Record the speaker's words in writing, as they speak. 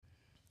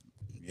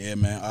Yeah,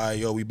 man. All right,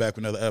 yo, we back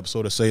with another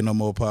episode of Say No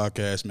More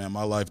podcast, man.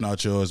 My life,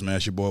 not yours, man.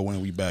 It's your boy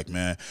Wayne. We back,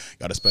 man.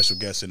 Got a special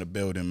guest in the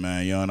building,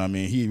 man. You know what I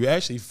mean? He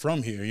actually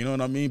from here, you know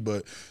what I mean?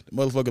 But the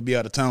motherfucker be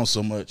out of town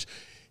so much,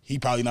 he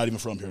probably not even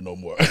from here no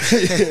more.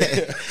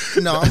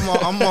 No,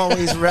 I'm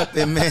always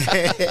repping,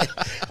 man.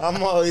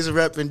 I'm always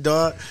repping,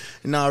 dog.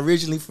 Now,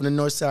 originally from the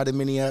north side of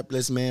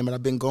Minneapolis, man, but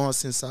I've been gone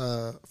since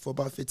for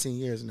about 15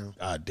 years now.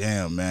 God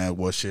damn, man.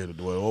 Well, shit.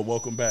 Well,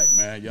 welcome back,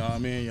 man. You know what I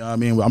mean? You know what I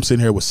mean? I'm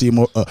sitting here with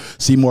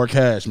seemore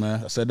Cash,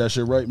 man. I said that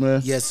shit right,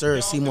 man? Yes, sir.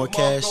 Seemore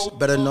Cash,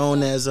 better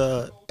known as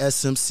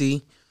SMC.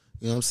 You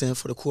know what I'm saying?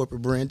 For the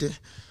corporate branding.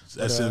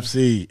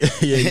 SMC.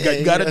 Yeah,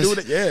 you got to do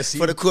it. Yeah, see,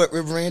 for the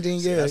corporate branding,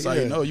 yeah. That's how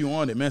you know you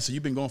on it, man. So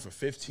you've been going for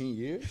 15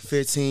 years?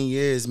 15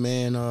 years,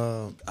 man.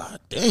 Damn.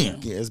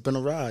 Yeah, it's been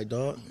a ride,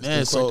 dog.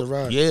 Man, so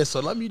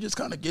let me just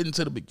kind of get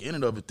into the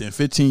beginning of it then.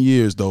 15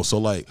 years, though. So,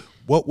 like,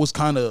 what was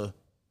kind of,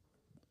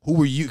 who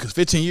were you? Because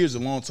 15 years is a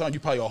long time. You're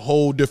probably a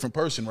whole different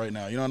person right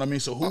now. You know what I mean?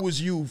 So who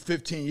was you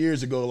 15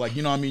 years ago? Like,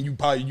 you know what I mean? You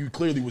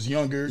clearly was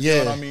younger. Yeah, you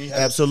know what I mean?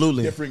 Had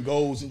absolutely. Different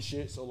goals and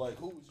shit. So, like,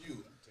 who was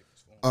you?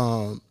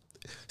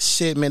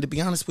 Shit, man, to be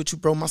honest with you,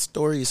 bro, my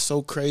story is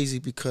so crazy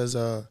because,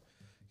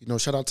 you know,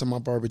 shout out to my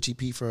barber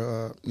GP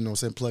for, you know,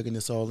 plugging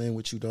this all in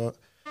with you, dog.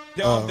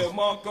 But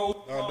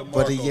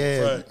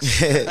yeah,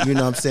 you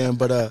know what I'm saying?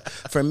 But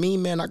for me,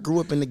 man, I grew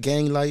up in the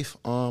gang life,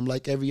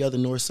 like every other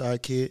north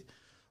side kid.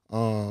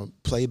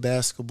 Played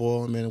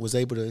basketball, man, was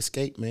able to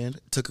escape, man.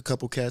 Took a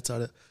couple cats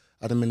out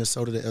of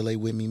Minnesota to LA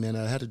with me, man.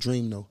 I had a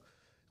dream, though.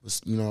 It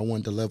was, you know, I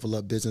wanted to level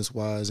up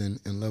business-wise and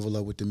level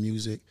up with the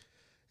music.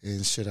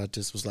 And shit, I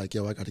just was like,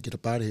 yo, I got to get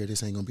up out of here.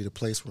 This ain't going to be the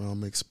place where I'm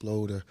going to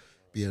explode or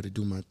be able to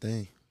do my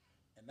thing.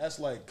 And that's,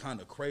 like,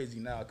 kind of crazy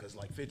now because,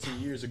 like, 15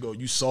 years ago,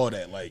 you saw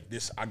that, like,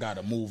 this, I got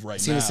to move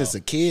right now. Seen it since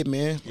a kid,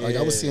 man. Yeah. Like,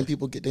 I was seeing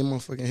people get their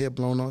motherfucking head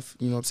blown off,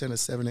 you know what I'm saying, at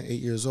 7 and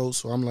 8 years old.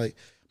 So I'm like,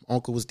 my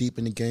uncle was deep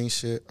in the gang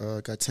shit,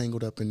 got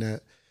tangled up in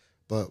that.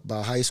 But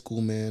by high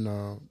school,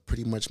 man,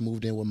 pretty much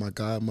moved in with my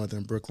godmother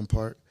in Brooklyn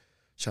Park.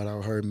 Shout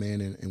out her,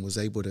 man, and was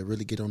able to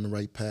really get on the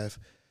right path.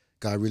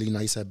 Got really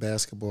nice at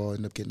basketball,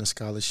 ended up getting a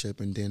scholarship,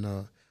 and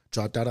then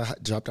dropped out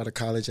of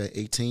college at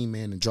 18,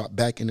 man, and dropped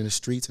back into the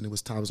streets. And it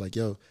was time. I was like,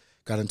 yo,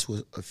 got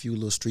into a few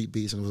little street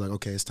beats, and it was like,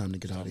 okay, it's time to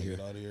get out of here.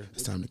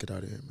 It's time to get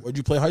out of here, man. Where'd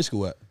you play high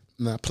school at?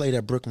 I played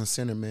at Brooklyn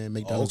Center, man.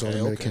 McDonald's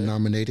All-American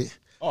nominated.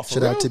 Oh, for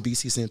Shout real? out to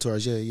BC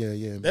Centaurs.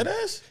 Yeah. Man. Dead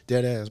ass?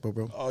 Dead ass,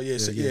 bro. Oh, yeah.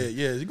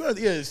 You go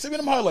ahead, send me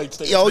them highlights.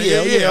 Oh,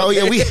 yeah.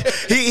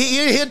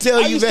 He'll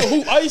tell you,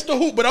 man. I used to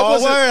hoop, but I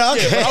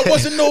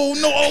wasn't no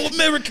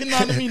All-American,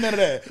 none of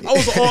that. I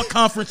was an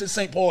all-conference at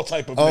St. Paul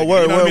type of nigga.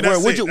 Word. You know what I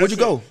mean? Where'd you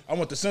go? I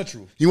went to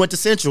Central. You went to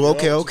Central?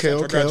 Okay.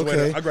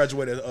 I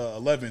graduated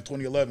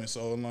 2011,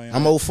 so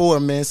I'm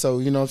 04, man, so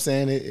you know what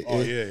I'm saying?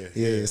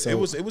 Yeah. So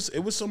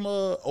it was some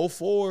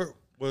 04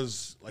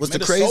 was like what's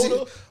Minnesota. The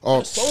crazy?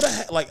 Minnesota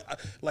had,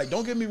 like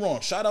don't get me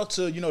wrong. Shout out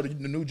to, you know,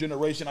 the new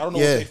generation. I don't know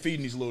what they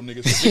feeding these little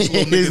niggas.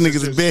 These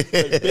niggas are big.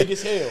 Big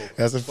as hell.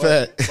 That's a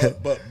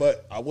fact.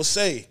 But I will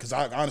say, because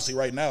I honestly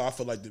right now I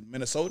feel like the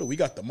Minnesota, we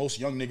got the most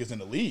young niggas in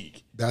the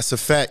league. That's a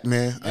fact,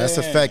 man. That's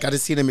a fact. I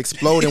just see them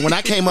explode. And when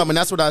I came up, and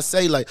that's what I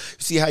say, like,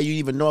 you see how you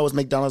even know I was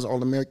McDonald's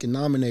All-American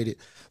nominated,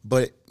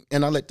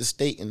 and I let the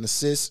state and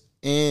assist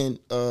and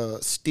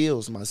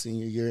steals my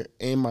senior year,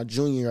 and my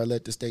junior year I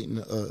led the state in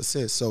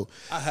assist. So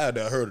I had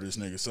to have heard of this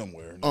nigga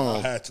somewhere. I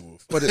had to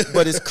have.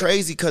 But it's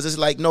crazy because it's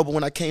like, no, but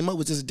when I came up, it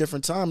was just a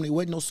different time. There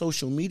wasn't no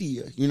social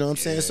media. You know what I'm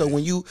saying? So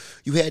when you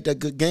had that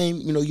good game,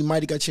 you know, you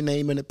might have got your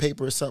name in the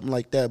paper or something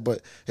like that,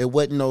 but it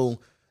wasn't no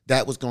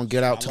that was going to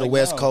get out to the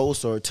West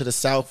Coast or to the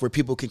South where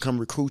people can come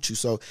recruit you.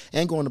 So,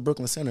 and going to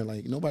Brooklyn Center,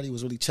 like, nobody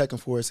was really checking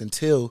for us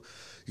until,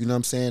 you know what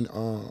I'm saying,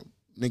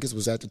 niggas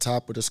was at the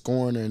top of the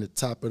scoring and the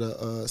top of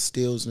the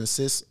steals and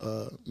assists,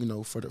 you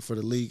know, for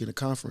the league and the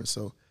conference.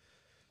 So,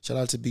 shout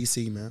out to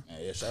BC, man.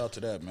 Yeah, shout out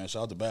to that, man.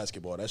 Shout out to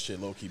basketball. That shit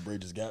low-key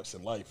bridges gaps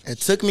in life. It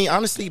took me,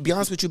 honestly, to be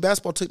honest with you,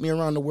 basketball took me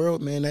around the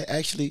world, man. That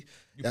actually...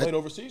 You played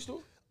overseas,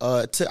 too?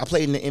 I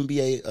played in the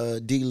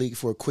NBA D-League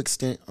for a quick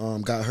stint,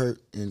 got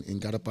hurt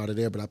and got up out of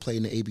there, but I played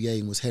in the ABA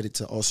and was headed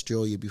to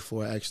Australia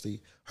before I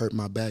actually hurt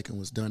my back and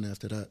was done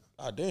after that.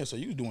 Ah, damn, so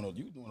you was doing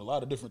a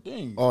lot of different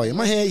things. Oh, yeah,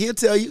 my hand, he'll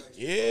tell you.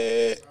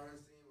 Yeah.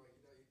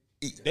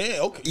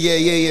 Damn, okay.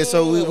 Yeah.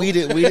 So we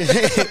did a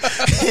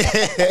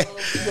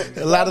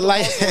lot of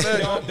life.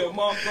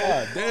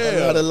 A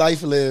lot of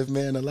life lived,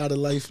 man. A lot of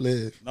life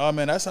lived. No,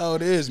 man, that's how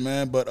it is,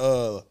 man. But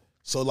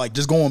so like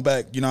just going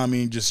back, you know what I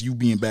mean, just you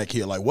being back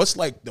here, like what's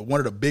like one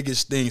of the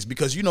biggest things,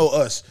 because you know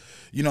us,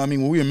 you know what I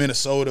mean, when we were in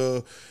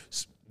Minnesota,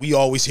 we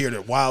always hear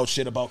that wild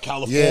shit about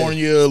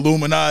California,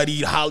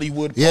 Illuminati,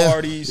 Hollywood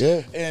parties.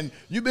 Yeah. And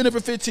you've been there for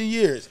 15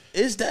 years.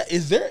 Is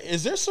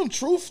there some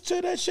truth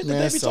to that shit that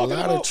they be talking about? There's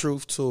a lot of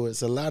truth to it.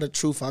 It's a lot of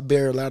truth. I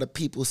bear a lot of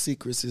people's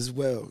secrets as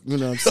well. You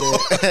know what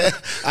I'm saying?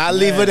 I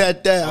leave it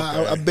at that.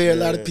 Okay. I bear a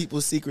lot of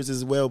people's secrets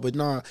as well. But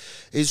nah,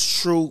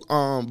 it's true.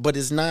 But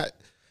it's not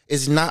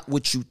it's not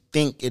what you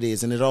think it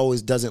is, and it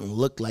always doesn't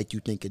look like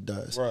you think it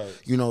does. Right.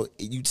 You know,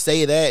 you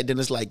say that, then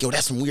it's like, yo,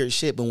 that's some weird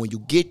shit. But when you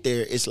get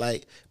there, it's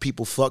like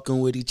people fucking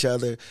with each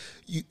other.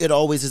 It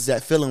always is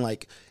that feeling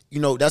like, you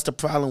know, that's the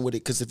problem with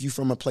it. Because if you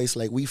from a place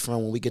like we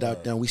from, when we get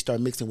out there and we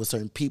start mixing with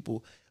certain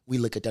people, we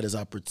look at that as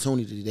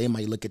opportunity. They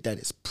might look at that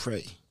as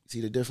prey. See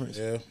the difference?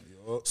 Yeah.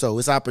 So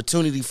it's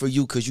opportunity for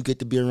you because you get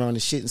to be around the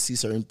shit and see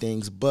certain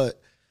things.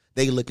 But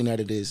they looking at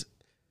it as,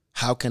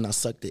 how can I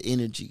suck the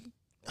energy?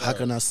 How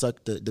can I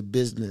suck the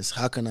business?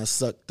 How can I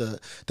suck the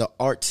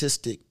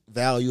artistic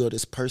value of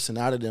this person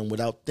out of them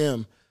without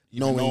them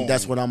knowing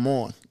that's what I'm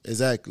on?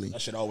 Exactly.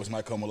 That shit always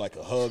might come with like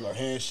a hug or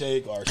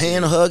handshake or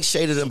a hug,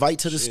 shade, an invite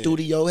to the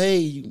studio.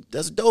 Hey,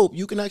 that's dope.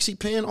 You can actually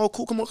pan. Oh,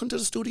 cool. Come to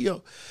the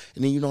studio.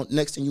 And then, you know,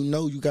 next thing you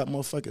know, you got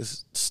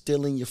motherfuckers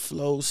stealing your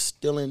flow,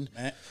 stealing.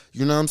 Man.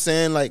 You know what I'm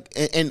saying? Like,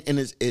 and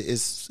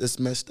it's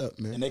messed up,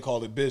 man. And they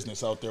call it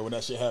business out there when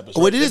that shit happens.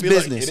 Well, it is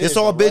business. Like, it's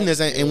all business.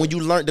 Right? And when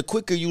you learn, the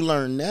quicker you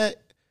learn that,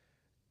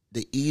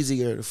 the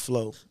easier the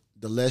flow.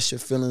 The less your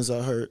feelings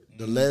are hurt,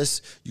 the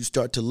less you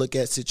start to look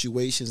at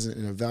situations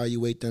and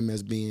evaluate them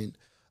as being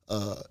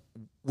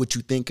what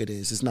you think it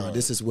is. It's not,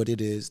 this is what it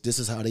is. This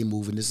is how they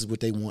move, and this is what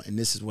they want, and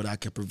this is what I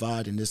can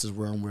provide, and this is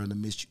where I'm willing to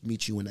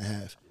meet you in the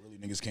half. Really,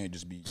 niggas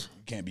you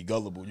can't be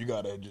gullible. You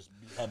gotta just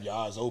have your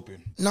eyes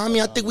open. No, I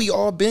mean, I think we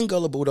all been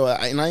gullible, though,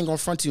 and I ain't gonna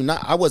front you.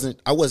 I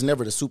was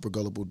never the super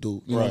gullible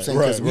dude. You know what I'm saying?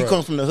 Because we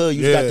come from the hood,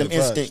 you got them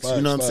instincts.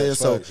 You know what I'm saying?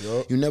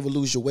 So you never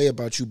lose your way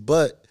about you,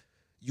 but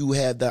you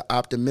have the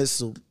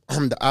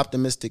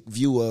optimistic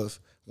view of,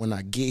 when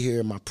I get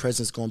here, my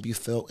presence gonna be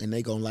felt, and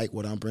they gonna like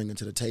what I'm bringing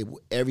to the table.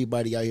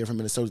 Everybody out here from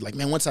Minnesota is like,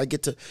 man, once I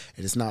get to,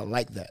 and it's not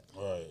like that.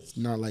 Right. It's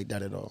not like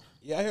that at all.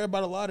 Yeah, I hear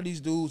about a lot of these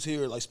dudes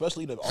here, like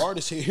especially the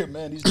artists here,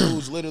 man. These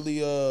dudes literally,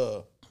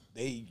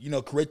 they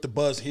create the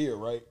buzz here,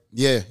 right?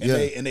 Yeah,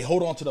 and they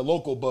hold on to the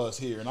local buzz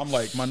here, and I'm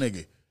like, my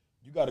nigga,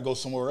 you got to go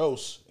somewhere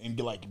else and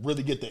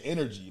really get the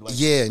energy. Like,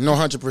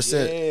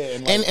 100%.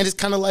 Yeah, and it's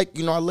kind of like,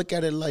 I look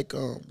at it like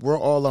we're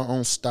all our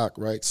own stock,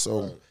 right?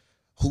 So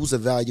who's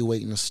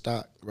evaluating the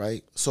stock,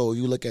 right? So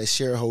you look at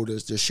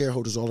shareholders, there's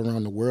shareholders all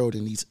around the world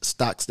in these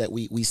stocks that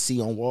we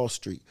see on Wall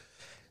Street.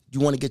 You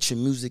want to get your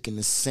music in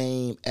the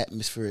same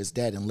atmosphere as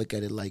that and look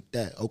at it like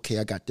that. Okay,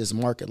 I got this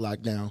market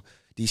locked down.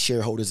 These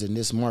shareholders in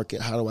this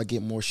market, how do I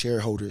get more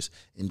shareholders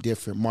in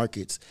different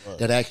markets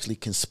that actually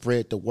can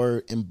spread the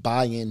word and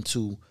buy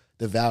into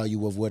the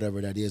value of whatever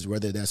that is,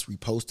 whether that's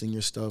reposting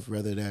your stuff,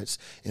 whether that's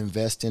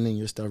investing in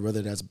your stuff,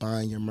 whether that's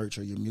buying your merch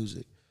or your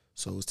music.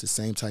 So it's the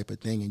same type of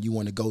thing, and you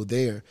want to go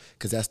there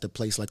because that's the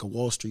place like a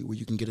Wall Street where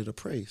you can get it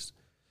appraised.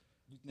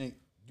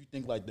 You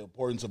think like the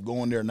importance of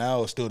going there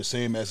now is still the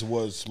same as it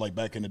was like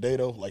back in the day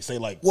though? Like say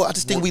like, well, I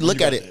just think we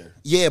look at it. There?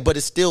 Yeah, but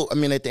it's still, I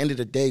mean, at the end of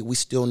the day, we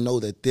still know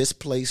that this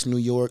place, New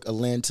York,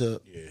 Atlanta,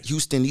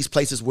 Houston, these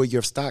places where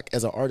your stock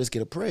as an artist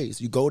get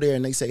appraised. You go there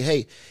and they say,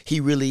 hey, he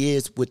really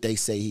is what they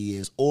say he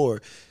is,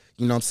 or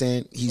you know what I'm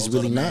saying? He's those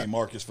really are the not. main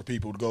markets for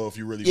people to go if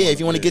you really if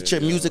you want to get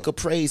your music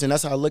appraised, and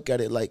that's how I look at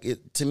it. Like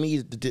to me,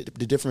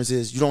 the difference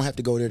is you don't have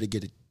to go there to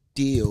get a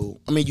deal.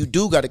 I mean, you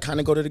do got to kind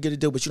of go there to get a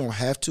deal, but you don't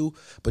have to.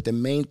 But the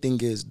main thing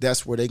is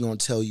that's where they're going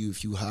to tell you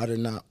if you hot or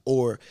not,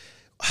 or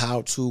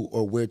how to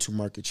or where to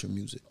market your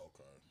music.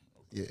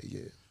 Okay.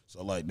 Yeah.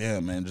 So like,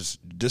 damn, man, just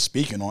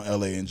speaking on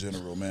LA in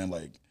general, man,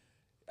 like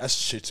that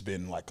shit's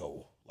been like a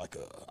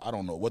I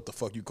don't know what the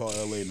fuck you call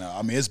LA now.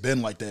 I mean, it's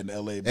been like that in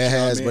LA. It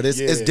has, but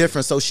it's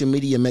different. Social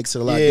media makes it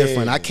a lot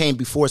different. I came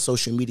before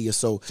social media,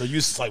 so you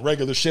just like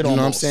regular shit on. You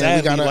know what I'm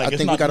saying? Sadly, I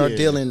think we got our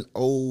deal in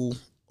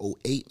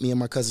 08. Me and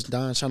my cousin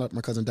Don. Shout out to my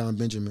cousin Don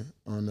Benjamin.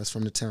 That's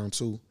from the town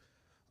too.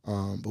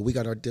 But we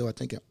got our deal. I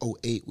think in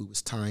 08 we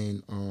was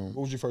tying.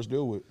 What was your first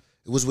deal with?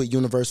 It was with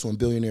Universal and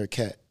Billionaire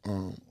Cat.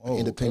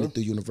 Independent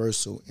through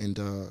Universal, and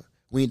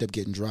we ended up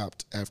getting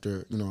dropped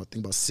after, I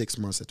think about 6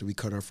 months after we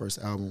cut our first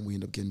album. We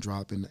ended up getting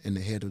dropped, and the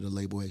head of the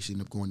label actually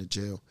ended up going to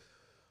jail.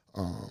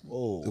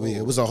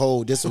 It was a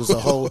whole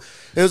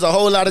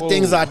lot of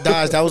things I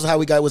dodged. That was how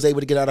we was able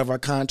to get out of our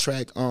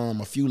contract.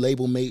 A few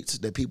label mates,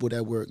 the people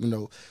that were,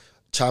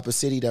 Chopper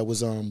City that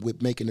was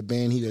with making the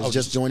band. He was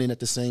just joining at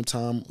the same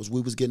time.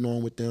 We was getting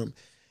on with them,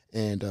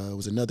 and it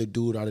was another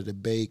dude out of the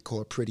Bay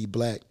called Pretty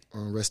Black.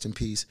 Rest in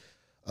peace.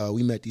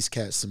 We met these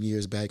cats some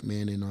years back,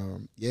 man,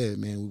 and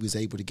we was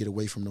able to get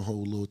away from the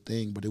whole little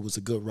thing, but it was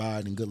a good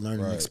ride and good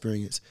learning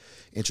experience,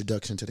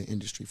 introduction to the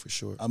industry for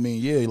sure. I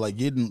mean, like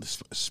getting,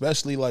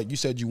 especially like you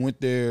said, you went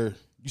there.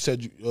 You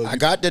said I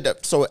got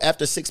that. So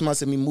after 6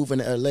 months of me moving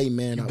to LA,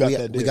 man,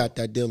 we got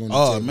that deal on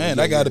the table. Man,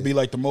 that got to be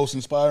like the most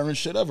inspiring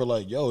shit ever.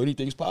 Like, yo,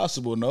 anything's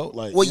possible, no?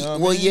 Like,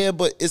 yeah,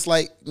 but it's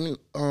like,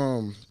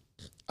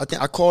 I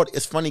think I called.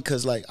 It's funny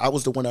because like I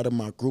was the one out of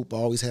my group. I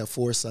always had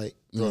foresight,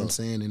 you know what I'm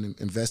saying, and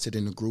invested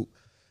in the group.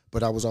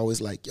 But I was always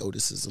like, yo,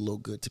 this is a little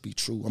good to be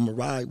true. I'm going to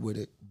ride with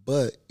it.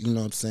 But, you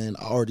know what I'm saying,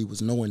 I already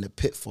was knowing the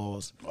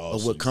pitfalls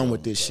of what come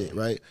with this shit,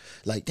 right?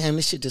 Like, damn,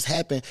 this shit just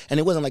happened. And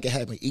it wasn't like it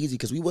happened easy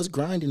because we was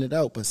grinding it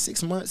out. But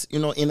 6 months, you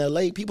know, in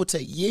LA, people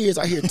take years.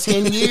 I hear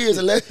 10 years,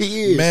 11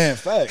 years. Man,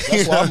 facts.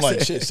 That's why I'm like,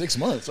 shit, 6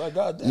 months. I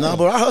got that. No,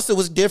 but our hustle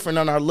was different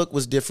and our look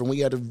was different. We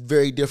had a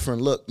very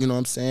different look, you know what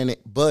I'm saying?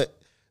 But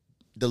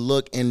the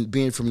look and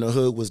being from the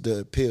hood was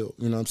the appeal,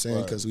 you know what I'm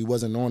saying? Because we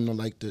wasn't on the,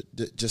 like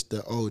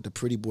the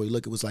pretty boy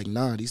look. It was like,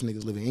 nah, these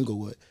niggas live in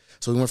Inglewood.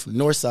 So we went from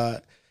north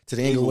side to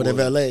the Inglewood of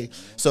LA.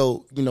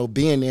 So, you know,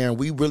 being there, and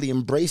we really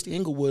embraced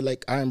Inglewood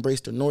like I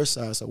embraced the north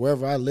side. So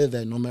wherever I live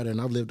at, no matter, and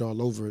I've lived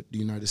all over the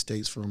United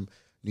States, from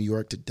New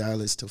York to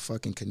Dallas to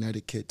fucking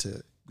Connecticut to,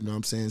 you know what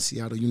I'm saying,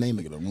 Seattle, you name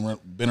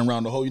it. Been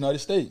around the whole United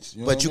States.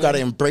 You know but you got to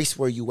embrace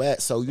where you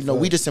at. So, you know,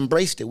 we just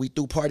embraced it. We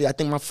threw party. I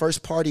think my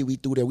first party we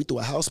threw there, we threw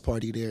a house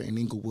party there in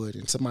Inglewood,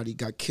 and somebody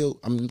got killed.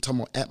 I'm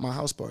talking about at my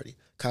house party.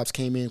 Cops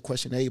came in,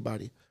 questioned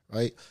everybody.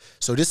 Right,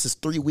 so this is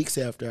 3 weeks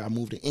after I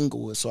moved to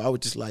Inglewood. So I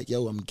was just like,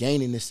 yo, I'm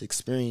gaining this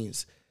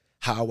experience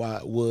how I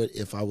would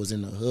if I was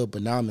in the hood,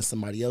 but now I'm in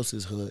somebody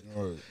else's hood.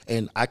 Right.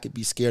 And I could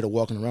be scared of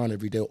walking around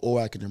every day,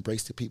 or I could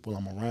embrace the people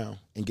I'm around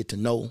and get to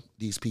know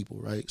these people,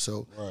 right?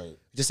 So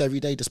just every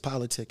day, just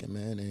politicking,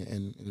 man.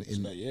 And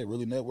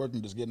really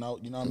networking, just getting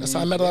out, you know what I mean? That's how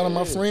I met a lot of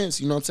my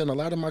friends, you know what I'm saying? A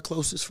lot of my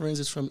closest friends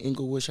is from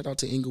Inglewood. Shout out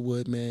to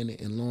Inglewood, man,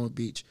 and Long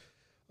Beach.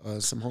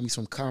 Some homies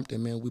from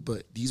Compton, man.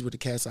 But these were the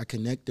cats I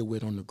connected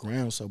with on the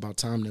ground. So about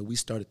time that we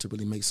started to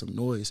really make some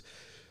noise,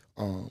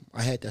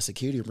 I had that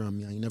security around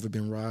me. I ain't never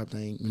been robbed. I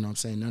ain't, you know what I'm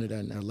saying, none of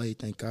that in LA,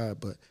 thank God.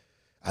 But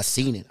I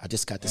seen it. I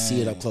just got to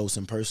see it up close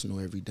and personal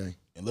every day.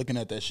 And looking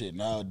at that shit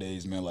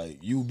nowadays, man, like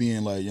you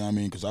being like, you know what I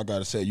mean? Because I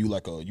gotta say, you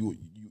like an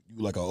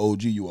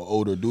OG, you an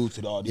older dude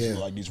to all these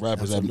like these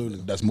rappers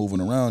that's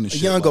moving around and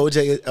shit. Young OG,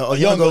 a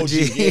young OG.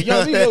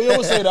 Yeah, you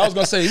always say that. I was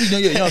gonna say,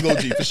 young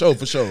OG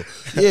for sure.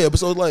 Yeah, but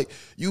so like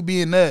you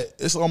being that,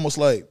 it's almost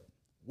like,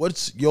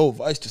 what's your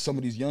advice to some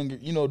of these younger,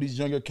 these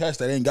younger cats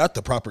that ain't got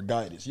the proper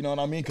guidance? You know what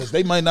I mean? Because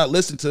they might not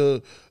listen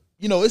to,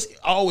 I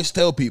always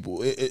tell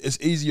people it's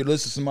easier to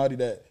listen to somebody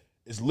that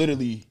is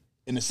literally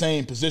in the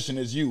same position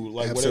as you,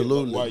 like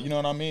absolutely, whatever, you know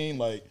what I mean?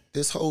 Like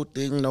this whole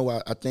thing,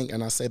 I think,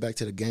 and I say back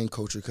to the gang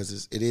culture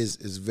because it is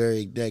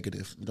very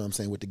negative. You know what I'm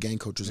saying? What the gang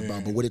culture is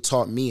about, but what it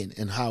taught me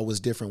and how it was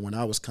different when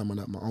I was coming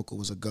up. My uncle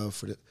was a gov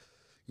for the,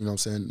 you know what I'm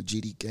saying, the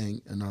GD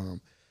gang,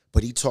 and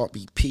but he taught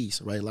me peace.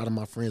 Right, a lot of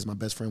my friends, my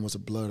best friend was a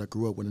blood. I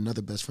grew up with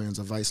another best friend's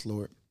a vice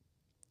lord.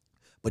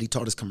 But he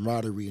taught us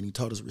camaraderie, and he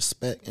taught us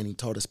respect, and he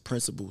taught us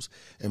principles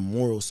and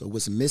morals. So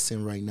what's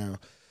missing right now?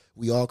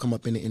 We all come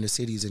up in the inner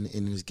cities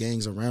and there's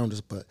gangs around us,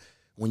 but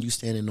when you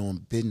standing on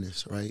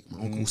business, right?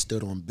 My uncle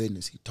stood on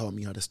business. He taught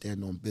me how to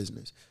stand on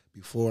business.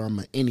 Before I'm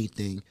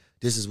anything,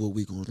 this is what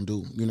we gonna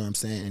do. You know what I'm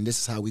saying? And this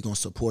is how we gonna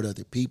support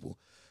other people.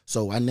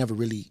 So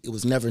it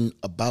was never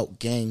about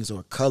gangs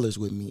or colors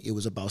with me. It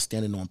was about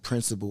standing on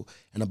principle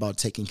and about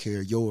taking care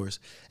of yours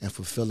and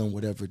fulfilling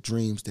whatever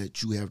dreams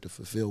that you have to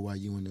fulfill while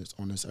you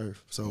on this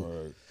earth.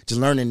 So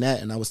just learning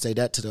that, and I would say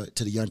that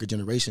to the younger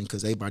generation,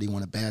 because everybody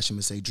want to bash them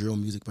and say drill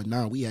music, but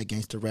now we had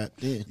gangster rap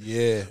then.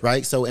 Yeah.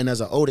 Right? So, and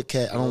as an older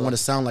cat, I don't want to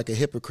sound like a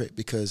hypocrite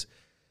because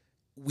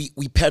we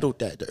peddled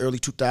that, the early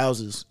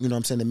 2000s, you know what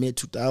I'm saying, the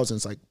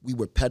mid-2000s, like we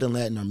were peddling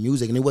that in our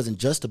music, and it wasn't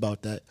just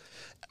about that.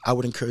 I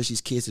would encourage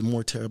these kids to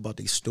more care about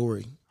their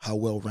story, how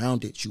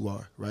well-rounded you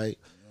are, right?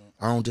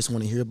 I don't just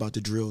want to hear about the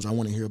drills. I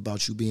want to hear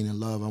about you being in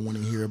love. I want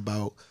to hear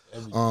about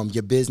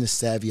your business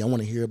savvy. I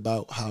want to hear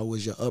about how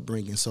was your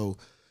upbringing. So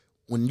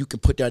when you can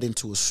put that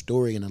into a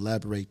story and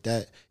elaborate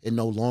that, it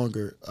no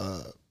longer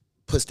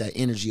puts that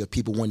energy of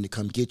people wanting to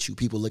come get you.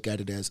 People look at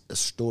it as a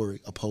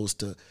story opposed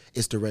to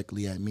it's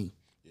directly at me.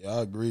 Yeah,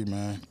 I agree,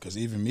 man. Because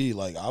even me,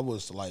 like, I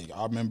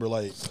remember,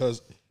 like,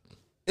 because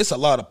it's a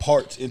lot of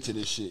parts into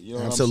this shit. You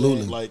know what I'm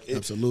saying? Like,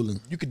 absolutely.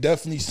 You could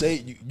definitely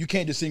say, you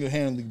can't just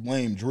single-handedly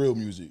blame drill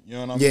music. You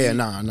know what I mean? Yeah,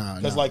 nah.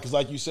 Because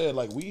like you said,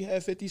 like, we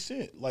had 50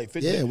 Cent. Like,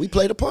 50 yeah, we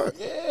played a part.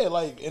 Yeah,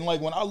 like, and,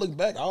 like, when I look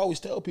back, I always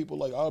tell people,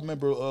 like, I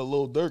remember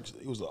Lil Durk,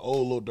 it was an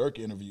old Lil Durk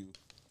interview.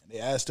 And they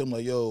asked him,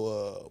 like,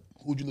 yo,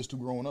 who'd you listen to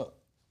growing up?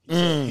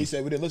 He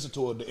said, we didn't listen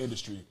to the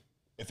industry.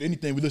 If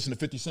anything, we listened to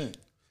 50 Cent.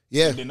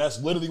 Yeah. And then that's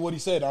literally what he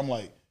said. I'm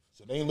like,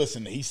 so they ain't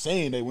listening. He's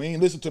saying that we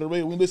ain't listen to the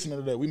radio. We ain't listening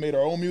to that. We made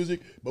our own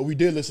music, but we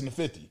did listen to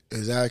 50.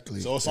 Exactly.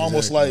 So it's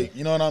almost like,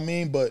 you know what I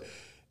mean? But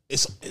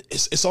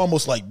it's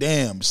almost like,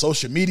 damn,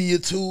 social media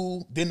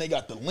too. Then they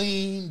got the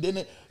lean.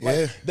 Then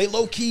they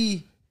low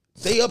key,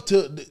 they up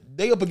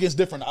against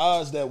different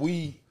odds that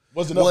we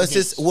wasn't up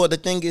against. The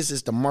thing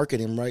is the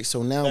marketing, right?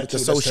 So now with the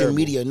social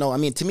media, no, I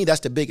mean, to me, that's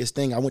the biggest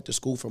thing. I went to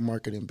school for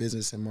marketing,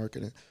 business and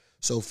marketing.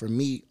 So for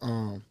me,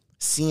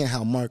 seeing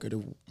how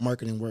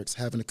marketing works,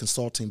 having a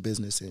consulting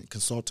business and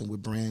consulting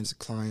with brands and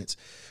clients,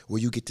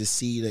 where you get to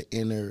see the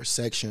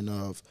intersection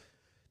of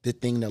the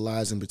thing that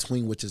lies in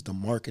between, which is the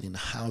marketing,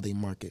 how they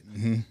market.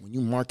 Mm-hmm. When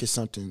you market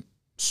something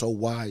so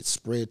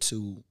widespread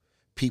to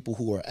people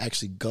who are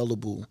actually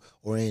gullible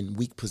or in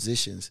weak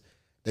positions,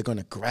 they're going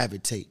to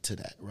gravitate to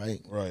that, right?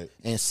 Right.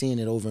 And seeing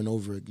it over and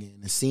over again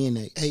and seeing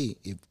that, hey,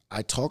 if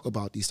I talk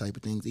about these type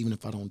of things, even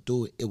if I don't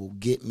do it, it will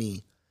get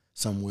me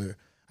somewhere.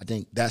 I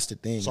think that's the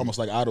thing. It's almost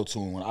like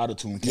auto-tune when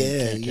auto-tune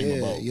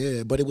came about.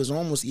 Yeah. But it was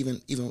almost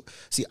even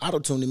see,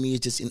 auto-tune to me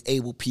is just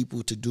enable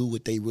people to do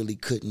what they really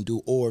couldn't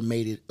do or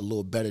made it a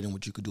little better than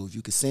what you could do. If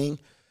you could sing,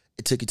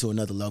 it took you to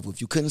another level.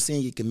 If you couldn't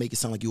sing, it could make it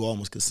sound like you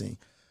almost could sing.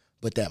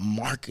 But that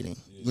marketing,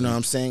 you know what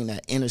I'm saying?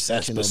 That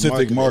intersection that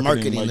specific of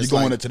marketing. Like you're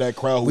going into that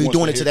crowd. We're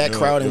doing it to that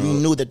crowd, and we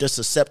knew that they're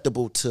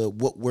susceptible to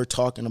what we're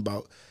talking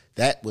about.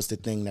 That was the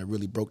thing that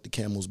really broke the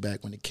camel's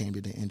back when it came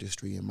to the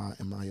industry, in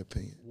my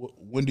opinion.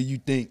 When do you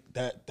think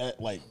that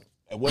like,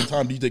 at what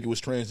time do you think it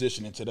was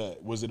transitioning to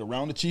that? Was it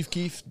around the Chief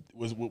Keef?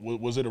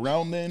 Was it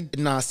around then?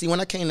 Nah, see, when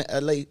I came to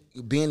LA,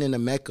 being in the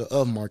mecca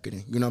of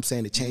marketing, you know what I'm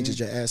saying? It changes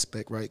your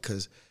aspect, right?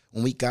 Because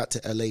when we got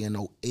to LA in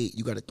 08,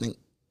 you got to think,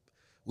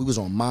 we was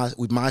on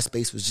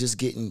MySpace was just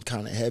getting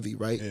kind of heavy,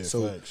 right? Yeah,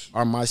 so facts.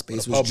 Our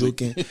MySpace was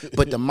juking,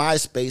 but the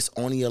MySpace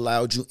only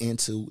allowed you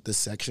into the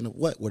section of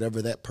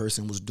whatever that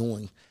person was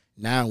doing.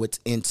 Now it's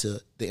into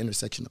the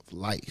intersection of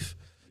life.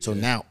 So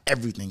now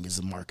everything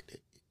is marketed.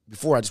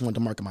 Before I just wanted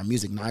to market my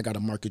music. Now I got to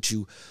market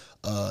you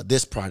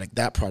this product,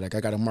 that product. I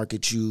got to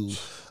market you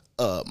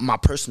my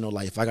personal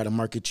life. I got to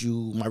market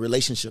you my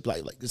relationship.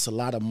 Like it's a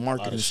lot of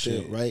marketing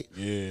still, right?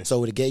 Yeah.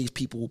 So it gave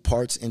people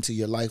parts into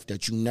your life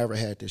that you never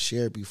had to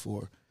share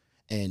before.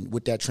 And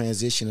with that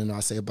transition, and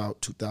I say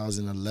about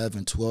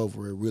 2011, 12,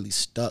 where it really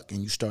stuck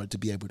and you started to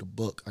be able to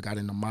book. I got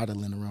into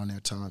modeling around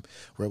that time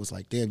where it was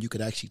like, damn, you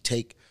could actually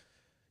take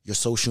your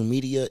social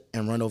media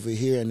and run over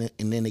here, and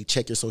then they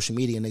check your social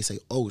media and they say,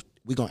 oh,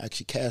 we're going to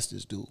actually cast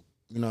this dude.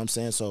 You know what I'm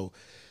saying? So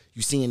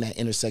you see in that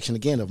intersection,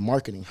 again, of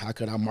marketing. How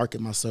could I market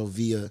myself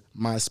via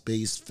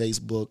MySpace,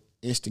 Facebook,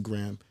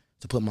 Instagram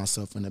to put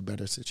myself in a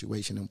better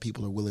situation? And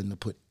people are willing to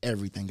put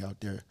everything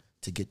out there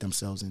to get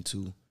themselves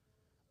into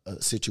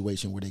a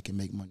situation where they can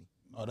make money.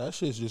 Oh, that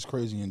shit's just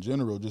crazy in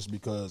general, just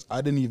because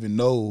I didn't even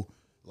know,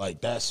 like,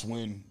 that's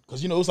when,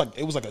 because, you know,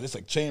 it was like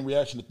a chain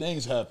reaction to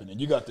things happening.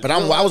 You got the, but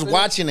I was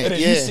watching it, and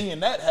then you seeing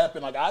that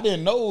happen. Like, I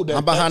didn't know that.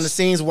 I'm behind the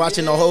scenes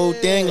watching the whole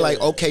thing.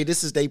 Like, okay,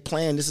 this is their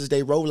plan. This is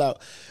their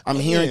rollout. I'm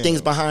hearing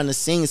things behind the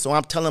scenes. So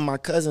I'm telling my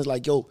cousins,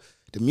 like, yo,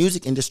 the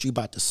music industry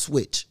about to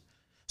switch.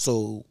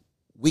 So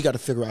we got to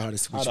figure out how to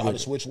switch how to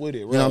switch with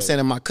it. Right? You know what I'm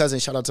saying? And my cousin,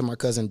 shout out to my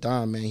cousin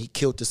Don, man. He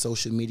killed the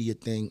social media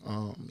thing.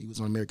 He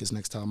was on America's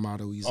Next Top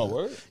Model. He's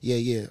word?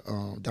 Yeah.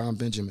 Don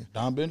Benjamin.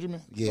 Don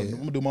Benjamin? Yeah. I'm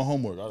going to do my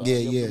homework.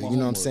 You know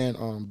what I'm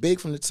saying? Big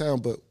from the town,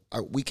 but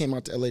we came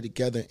out to LA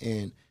together,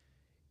 and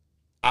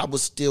I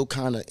was still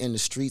kind of in the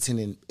streets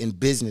and in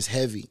business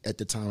heavy at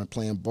the time and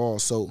playing ball.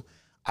 So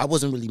I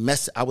wasn't really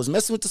messing. I was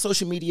messing with the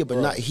social media, but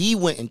not. He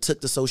went and took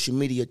the social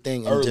media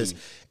thing and just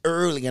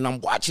early, and I'm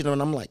watching it,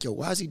 and I'm like, yo,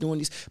 why is he doing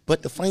these?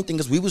 But the funny thing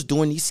is, we was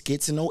doing these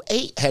skits in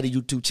 08, had a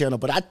YouTube channel,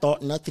 but I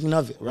thought nothing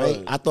of it,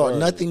 right? I thought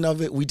nothing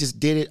of it. We just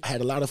did it. I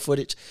had a lot of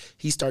footage.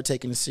 He started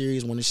taking it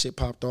serious when the shit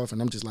popped off,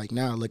 and I'm just like,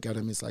 now look at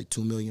him. It's like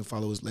 2 million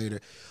followers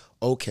later.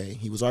 Okay,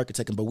 he was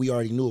architecting, but we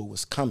already knew it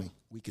was coming.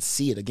 We could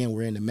see it. Again,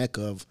 we're in the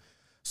mecca of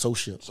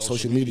social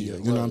media,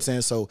 you know what I'm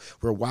saying? So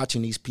we're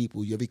watching these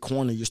people. Every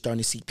corner, you're starting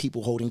to see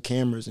people holding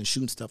cameras and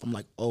shooting stuff. I'm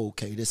like, oh,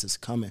 okay, this is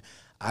coming.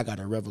 I got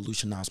to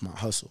revolutionize my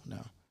hustle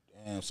now.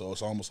 Damn, so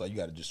it's almost like you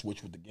got to just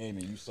switch with the game,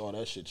 and you saw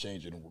that shit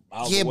changing.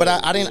 Yeah, but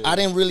I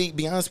didn't really,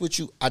 be honest with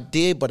you, I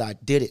did, but I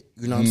did it.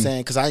 You know what I'm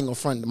saying? Because I ain't going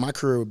to front, my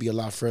career would be a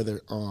lot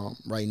further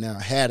right now.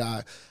 Had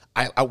I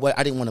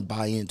didn't want to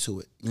buy into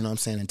it, you know what I'm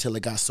saying, until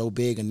it got so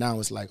big, and now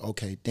it's like,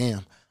 okay,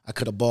 damn, I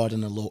could have bought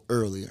in a little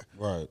earlier.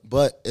 Right.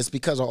 But it's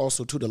because of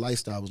also, too, the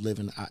lifestyle I was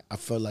living. I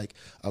felt like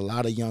a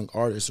lot of young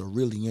artists are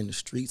really in the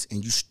streets,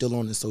 and you still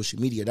on the social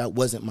media. That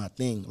wasn't my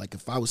thing. Like,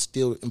 if I was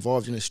still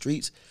involved in the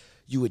streets,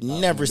 you would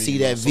never see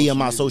that via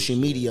my social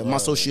media. My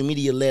social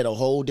media led a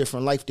whole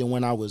different life than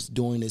when I was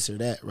doing this or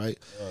that, right?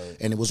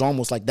 And it was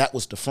almost like that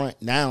was the front.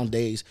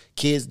 Nowadays,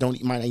 kids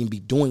might not even be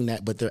doing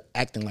that, but they're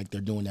acting like they're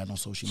doing that on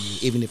social media,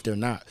 even if they're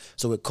not.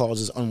 So it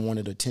causes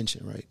unwanted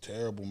attention, right?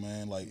 Terrible,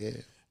 man. Like,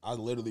 I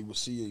literally would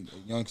see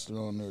a youngster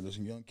on there, there's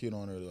a young kid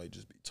on there, like,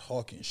 just be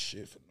talking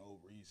shit for no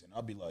reason.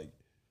 I'd be like,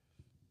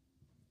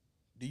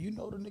 do you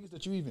know the niggas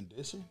that you even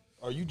dissing?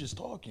 Or are you just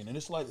talking? And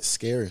it's like, it's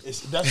scary.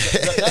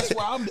 That's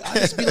why I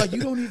just be like,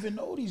 you don't even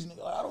know these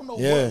niggas. Like, I don't know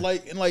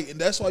what, and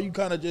that's why you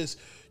kind of just,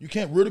 you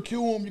can't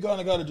ridicule them. You kind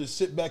of got to just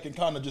sit back and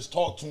kind of just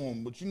talk to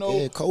them. But you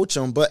know, coach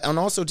them. But and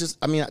also just,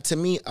 I mean, to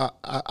me,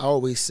 I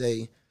always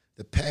say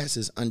the past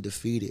is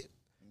undefeated.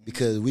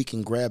 Because we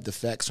can grab the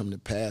facts from the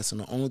past.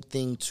 And the only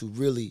thing to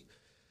really,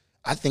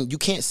 I think you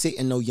can't sit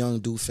in no young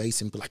dude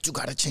face and be like, you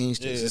got to change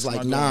this. It's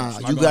like, nah,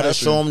 you got to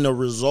show them the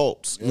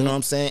results. You know what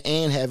I'm saying?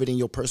 And have it in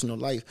your personal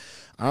life.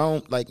 I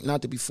don't, like,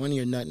 not to be funny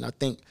or nothing, I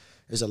think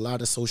there's a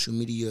lot of social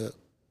media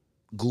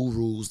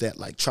gurus that,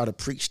 like, try to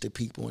preach to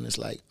people. And it's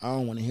like, I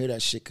don't want to hear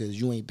that shit because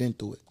you ain't been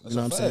through it. You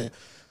know what I'm saying?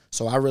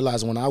 So I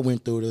realized when I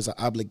went through it, there's an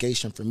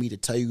obligation for me to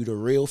tell you the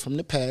real from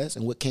the past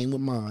and what came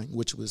with mine,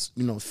 which was,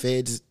 you know,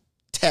 feds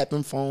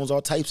tapping phones,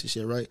 all types of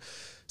shit, right?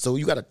 So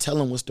you got to tell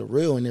them what's the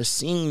real, and they're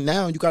seeing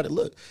now. You got to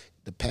look.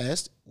 the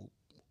past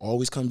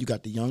always come. You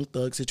got the Young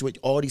Thug situation.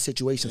 All these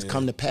situations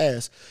come to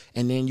pass,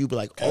 and then you be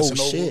like, oh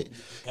shit,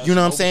 you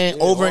know what I'm saying?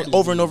 Over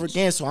and over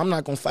again. So I'm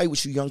not gonna fight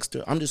with you,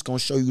 youngster. I'm just gonna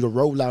show you the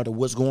rollout of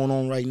what's going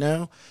on right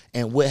now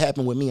and what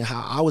happened with me and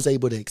how I was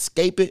able to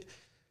escape it.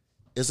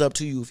 It's up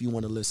to you if you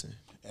want to listen.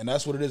 And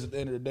that's what it is at the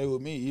end of the day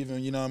with me.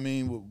 Even, you know what I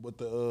mean, with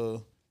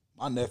the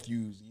my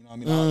nephews, you know what I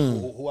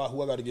mean,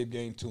 who I got to give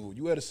game to.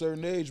 You at a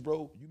certain age,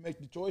 bro, you make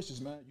the choices,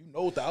 man. You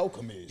know what the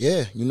outcome is.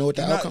 Yeah, you know what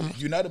the outcome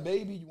is. You're not a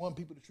baby. You want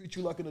people to treat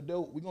you like an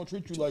adult. We're going to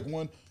treat you like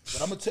one.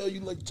 But I'm going to tell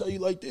you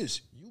like this.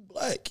 You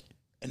black.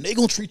 And they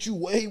going to treat you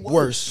way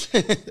worse.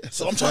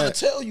 So I'm trying to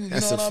tell you, you know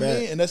what I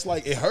mean? And that's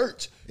like, it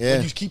hurts. Yeah.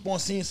 When you keep on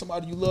seeing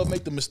somebody you love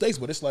make the mistakes.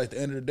 But it's like, at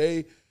the end of the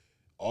day,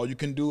 all you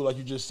can do, like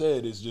you just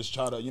said, is just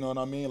try to, you know what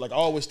I mean? Like, I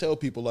always tell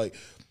people, like,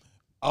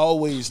 I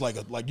always, like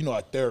you know,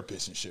 a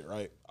therapist and shit,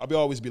 right?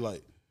 Always be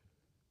like,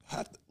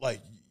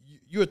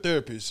 you're a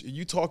therapist, and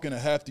you talking to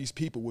half these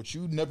people, which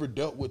you never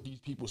dealt with these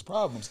people's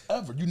problems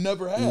ever. You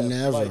never have.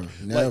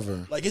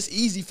 Never. Like it's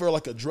easy for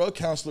like a drug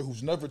counselor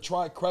who's never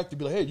tried crack to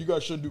be like, hey, you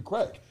guys shouldn't do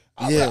crack.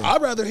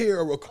 I'd rather hear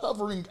a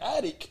recovering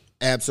addict.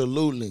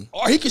 Absolutely.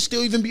 Or he could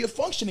still even be a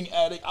functioning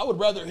addict. I would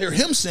rather hear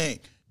him saying,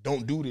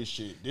 don't do this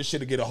shit. This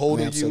shit'll get a hold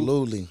of you.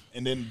 Absolutely.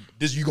 And then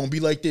you gonna be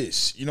like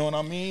this. You know what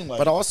I mean? Like,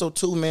 but also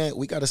too, man,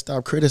 we gotta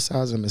stop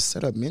criticizing and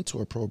set up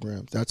mentor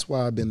programs. That's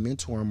why I've been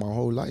mentoring my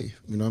whole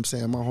life. You know what I'm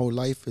saying? My whole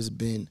life has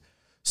been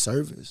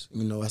service.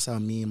 You know, that's how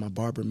me and my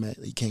barber met.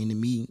 He came to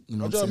me. You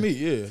know what I'm saying?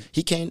 Yeah.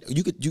 He came.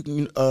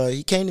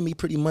 He came to me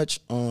pretty much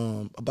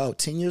about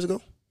 10 years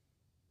ago.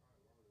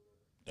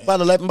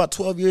 About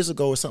 12 years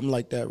ago or something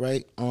like that,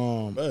 right?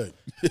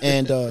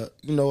 And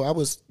you know, I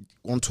was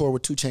on tour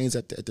with 2 Chainz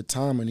at the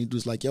time, and he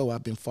was like, yo,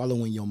 I've been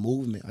following your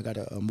movement. I got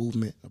a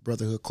movement, a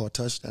brotherhood called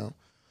Touchdown.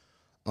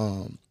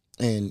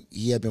 And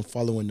he had been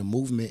following the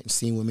movement and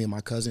seeing what me and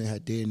my cousin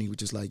had did, and he was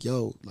just like,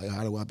 yo, like,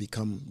 how do I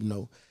become, you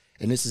know,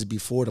 and this is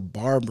before the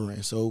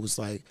barbering. So it was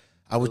like,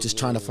 I was just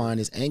trying to find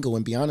this angle.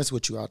 And be honest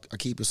with you, I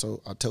keep it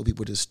so I tell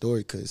people this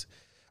story because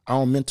I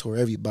don't mentor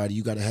everybody.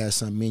 You got to have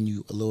some in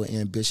you, a little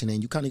ambition,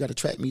 and you kind of got to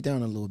track me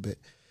down a little bit.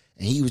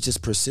 And he was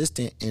just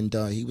persistent, and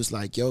he was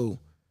like, yo,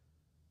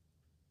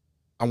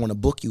 I want to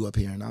book you up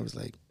here. And I was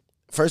like,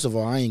 first of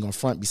all, I ain't going to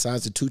front.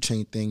 Besides the 2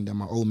 Chainz thing that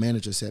my old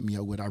manager set me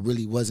up with, I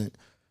really wasn't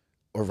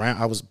around.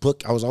 I was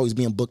always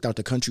being booked out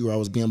the country, or I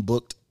was being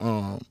booked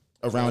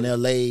around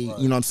L.A., you know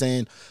what I'm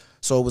saying?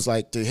 So it was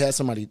like to have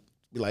somebody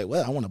be like,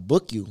 well, I want to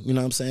book you, you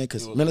know what I'm saying?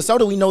 Because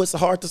Minnesota, we know it's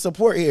hard to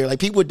support here. Like,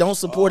 people don't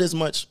support as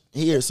much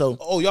here. So,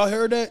 y'all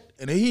heard that?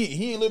 And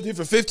he ain't lived here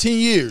for 15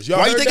 years. Y'all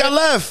Why you think I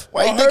left?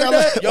 Why you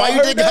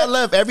think I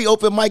left? Every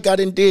open mic I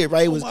done did,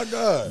 right? It was my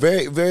God.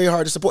 very, very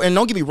hard to support. And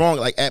don't get me wrong,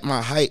 like at my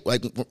height,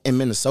 like in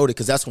Minnesota,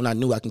 because that's when I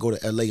knew I can go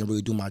to LA and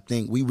really do my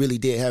thing. We really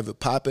did have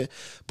it popping,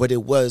 but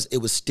it was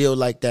still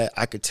like that.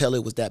 I could tell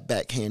it was that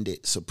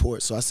backhanded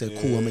support. So I said,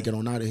 cool, I'm gonna get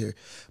on out of here.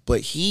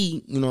 But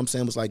he, you know what I'm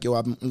saying, was like, yo,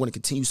 I'm gonna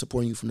continue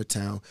supporting you from the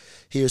town.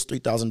 Here's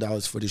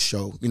 $3,000 for this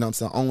show. You know what I'm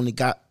saying? I only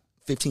got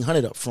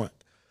 $1,500 up front.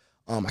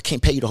 I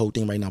can't pay you the whole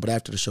thing right now, but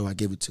after the show, I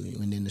give it to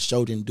you. And then the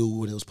show didn't do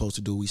what it was supposed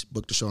to do. We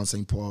booked the show in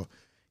St. Paul.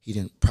 He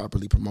didn't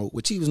properly promote,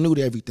 which he was new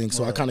to everything.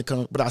 So I kind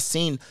of but I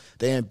seen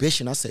the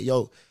ambition. I said,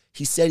 yo,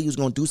 he said he was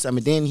going to do something.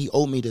 And then he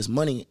owed me this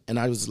money. And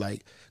I was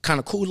like, kind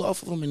of cool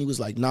off of him. And he was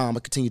like, nah, I'm going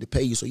to continue to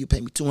pay you. So you pay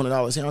me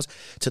 $200 here.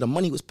 To the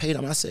money was paid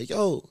him. I said,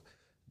 yo,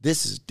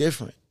 this is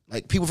different.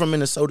 Like, people from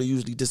Minnesota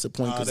usually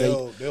disappoint because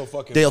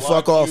they'll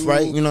fuck off,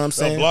 right? You know what I'm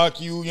saying? They'll block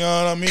you, you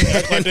know what I mean?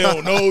 Act like they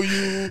don't know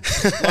you.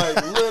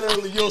 Like,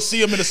 literally, you'll see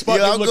them in the spot.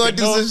 Yo, I'm going to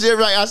do some shit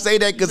right. I say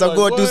that because I'm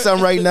going to do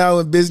something right now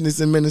in business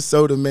in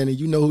Minnesota, man. And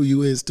you know who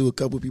you is, too. A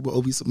couple people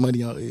owe me some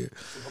money out here.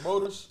 The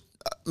promoters?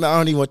 I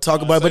don't even want to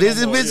talk about it, but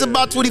it's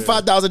about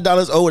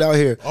 $25,000 owed out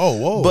here.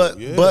 Oh,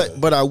 whoa.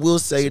 But I will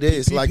say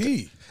this. PPP. Like,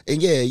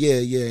 and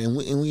yeah. And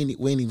we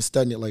ain't even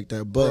studying it like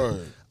that. But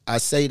I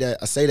say that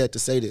to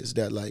say this,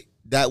 that like,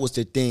 that was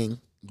the thing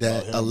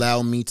that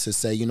allowed me to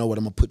say, you know what,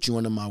 I'm going to put you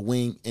under my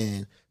wing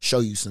and show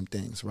you some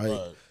things,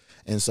 right?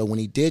 And so when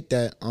he did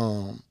that,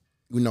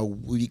 you know,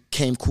 we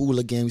came cool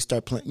again. We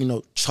started playing, you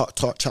know,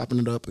 chopping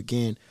it up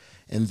again.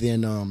 And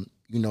then,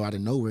 you know, out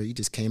of nowhere, he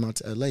just came out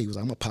to L.A. He was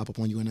like, I'm going to pop up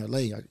on you in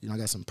L.A. I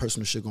got some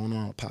personal shit going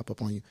on. I'll pop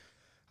up on you.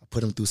 I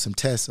put him through some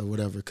tests or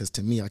whatever, because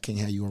to me, I can't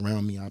have you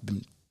around me. I've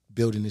been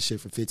building this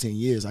shit for 15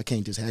 years. I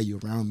can't just have you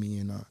around me.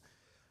 And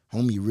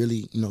homie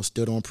really, you know,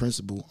 stood on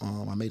principle.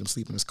 I made him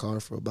sleep in his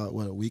car for about,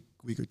 a week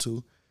or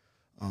two.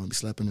 He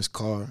slept in his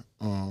car.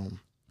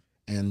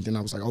 And then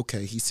I was like,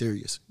 okay, he's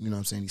serious. You know what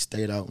I'm saying? He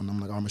stayed out, and I'm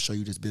like, I'm going to show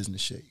you this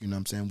business shit. You know what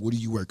I'm saying? What are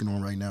you working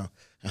on right now?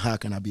 And how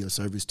can I be of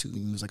service to you?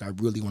 And he was like, I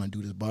really want to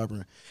do this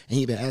barbering. And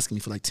he been asking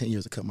me for like 10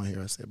 years to cut my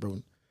hair. I said, bro,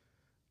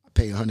 I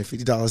pay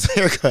 $150 a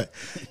haircut.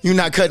 You're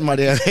not cutting my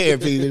damn hair,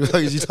 baby. What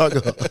are you talking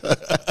about?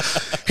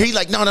 He's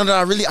like, no,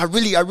 I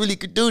really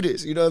could do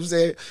this. You know what I'm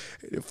saying?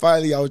 And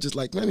finally, I was just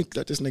like, let me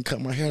let this nigga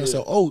cut my hair. And I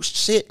said, oh,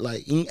 shit,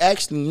 like, he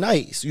actually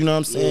nice. You know what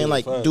I'm saying?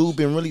 Like, dude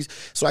been really,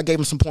 so I gave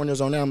him some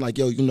pointers on that. I'm like,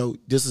 yo, you know,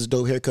 this is a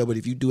dope haircut, but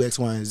if you do X,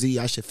 Y, and Z,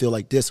 I should feel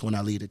like this when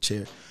I leave the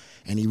chair.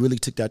 And he really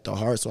took that to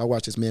heart. So I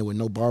watched this man with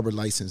no barber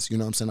license, you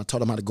know what I'm saying? I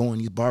taught him how to go in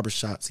these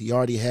barbershops. He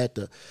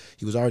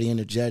was already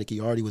energetic. He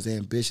already was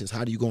ambitious.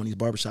 How do you go in these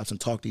barbershops and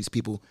talk to these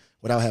people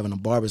without having a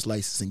barber's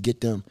license and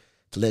get them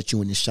to let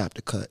you in the shop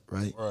to cut,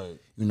 right? Right.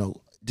 You know,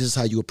 this is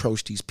how you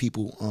approach these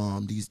people,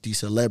 these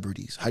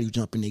celebrities. How you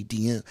jump in their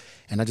DM.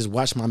 And I just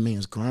watched my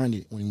man's grind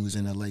it when he was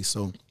in LA.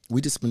 So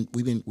we've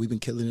been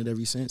killing it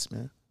ever since,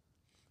 man.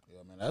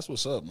 Yeah, man, that's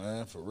what's up,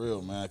 man, for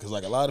real, man. Because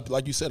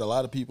like you said, a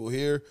lot of people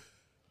here,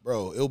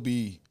 bro, it'll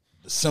be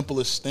the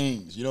simplest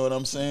things, you know what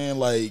I'm saying?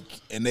 Like,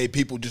 and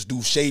people just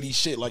do shady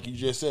shit, like you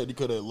just said. You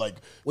could have, like...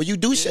 Well, you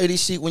do shady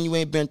shit when you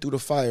ain't been through the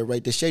fire,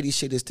 right? The shady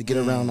shit is to get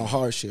around the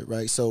hard shit,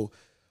 right? So,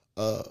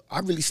 I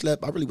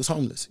really was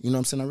homeless, you know what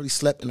I'm saying? I really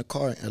slept in a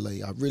car in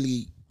LA.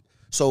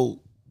 So,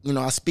 you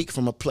know, I speak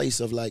from a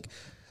place of like,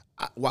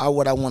 why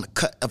would I want to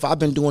cut? If I've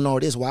been doing all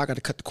this, why I got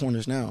to cut the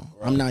corners now?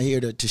 Right. I'm not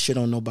here to shit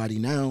on nobody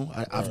now.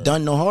 I've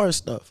done the hard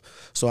stuff.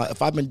 So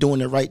if I've been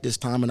doing it right this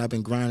time and I've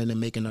been grinding and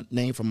making a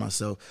name for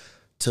myself,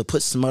 to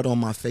put smut on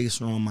my face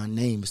or on my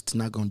name is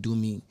not going to do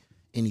me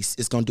any.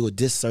 It's going to do a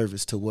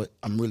disservice to what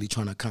I'm really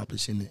trying to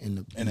accomplish in the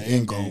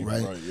end goal,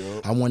 right?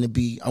 Yep. I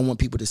want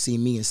people to see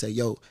me and say,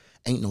 yo,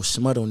 ain't no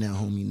smut on that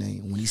homie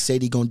name. When he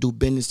said he gonna do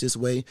business this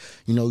way,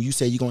 you know, you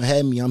say you gonna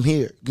have me, I'm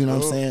here. You know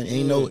what I'm saying?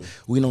 Ain't no,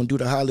 we don't do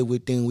the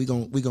Hollywood thing. We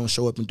gonna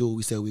show up and do what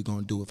we said we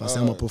gonna do. If I say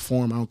I'm gonna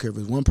perform, I don't care if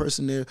it's one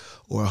person there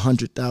or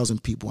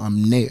 100,000 people,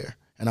 I'm there.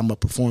 And I'm gonna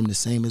perform the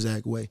same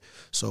exact way.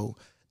 So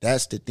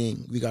that's the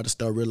thing. We gotta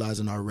start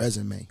realizing our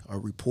resume, our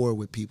rapport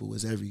with people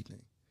is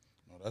everything.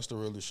 No, that's the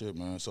realest shit,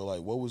 man. So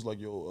like, what was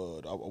like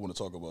your, I wanna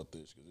talk about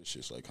this because this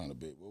shit's like kind of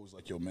big. What was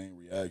like your main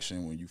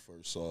reaction when you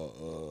first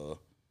saw,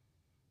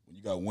 when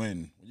you got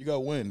wind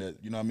that,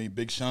 you know what I mean,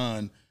 Big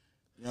Sean,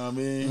 you know what I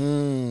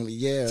mean?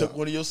 Yeah. Took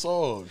one of your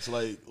songs.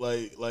 Like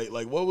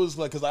what was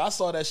like, cause I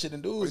saw that shit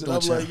in dudes and I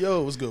was like,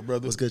 yo, what's good,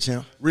 brother? What's good,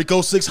 champ?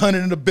 Rico 600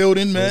 in the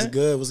building, man.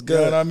 What's good?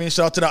 You know what I mean?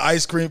 Shout out to the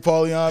ice cream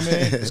parlor, you know what I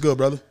mean? What's good,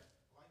 brother?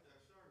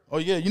 Oh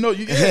yeah, you know,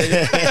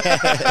 yeah.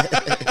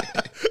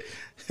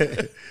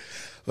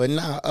 But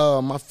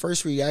nah, my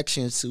first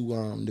reaction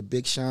to the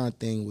Big Sean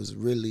thing was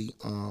really,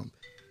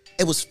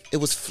 it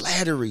was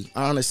flattery,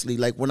 honestly.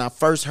 Like when I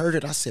first heard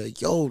it, I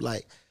said, yo,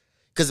 like,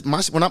 cause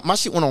my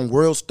shit went on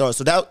World Star.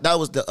 So that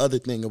was the other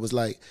thing. It was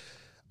like,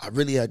 I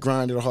really had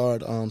grinded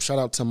hard. Shout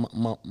out to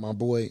my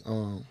boy,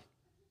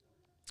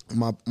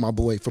 my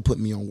boy for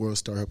putting me on World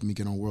Star, helping me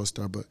get on World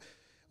Star. But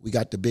we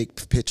got the big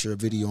picture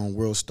video on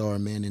World Star,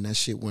 man, and that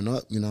shit went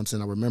up. You know what I'm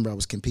saying? I remember I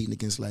was competing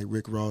against like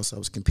Rick Ross. I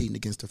was competing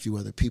against a few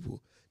other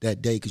people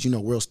that day, because you know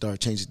World Star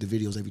changes the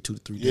videos every 2 to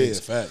 3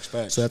 days. Yeah,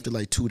 facts. So after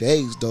like 2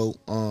 days, though,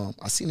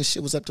 I seen the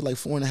shit was up to like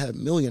 4.5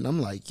 million.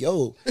 I'm like,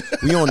 yo,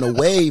 we on the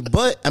wave.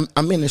 But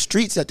I'm in the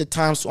streets at the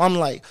time, so I'm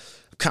like,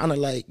 kind of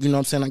like, you know what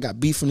I'm saying? I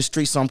got beef in the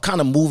streets, so I'm kind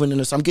of moving in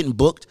this. I'm getting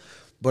booked.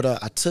 But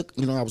I took,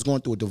 you know, I was going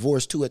through a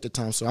divorce too at the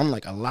time, so I'm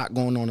like a lot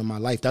going on in my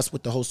life. That's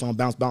what the whole song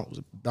Bounce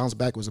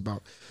Back was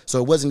about. So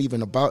it wasn't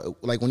even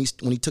about, like when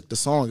he took the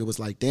song, it was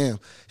like, damn,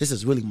 this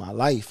is really my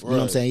life. You know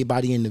what I'm saying?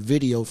 Everybody in the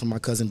video from my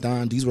cousin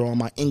Don, these were all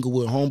my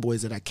Inglewood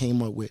homeboys that I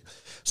came up with.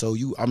 So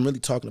I'm really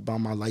talking about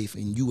my life,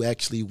 and you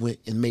actually went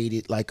and made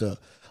it like a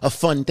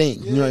fun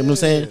thing. You know what I'm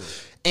saying?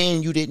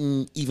 And you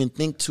didn't even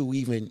think to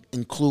even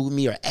include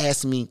me or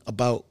ask me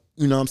about,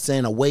 you know what I'm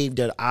saying, a wave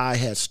that I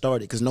had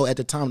started. Because at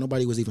the time,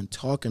 nobody was even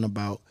talking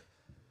about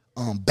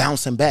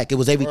bouncing back. It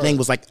was everything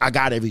was like, I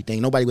got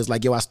everything. Nobody was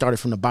like, yo, I started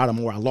from the bottom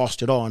or I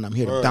lost it all and I'm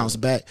here to bounce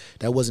back.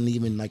 That wasn't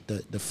even like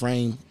the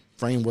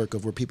framework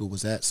of where people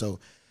was at. So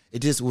it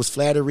just was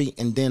flattery.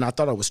 And then I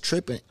thought I was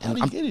tripping. How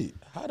did he get it?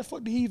 How the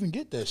fuck did he even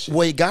get that shit?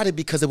 Well, he got it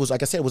because it was,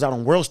 like I said, it was out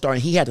on World Star.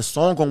 And he had a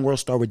song on World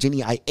Star with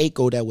Jenny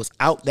Aiko that was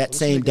out that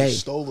same day.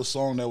 Stole a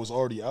song that was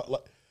already out.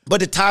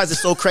 But the ties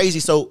is so crazy.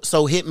 So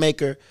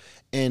Hitmaker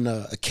and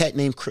a cat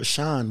named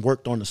Krishan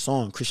worked on the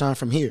song. Krishan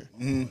from here,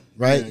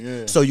 right?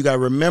 Yeah. So you got to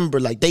remember,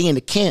 like, they in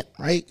the camp,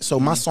 right? So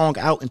my song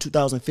out in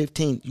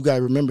 2015. You got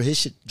to remember his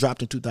shit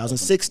dropped in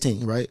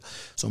 2016, right?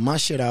 So my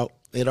shit out,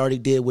 it already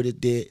did what it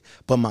did.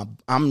 But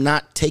I'm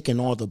not taking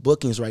all the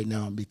bookings right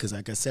now because,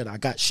 like I said, I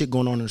got shit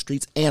going on in the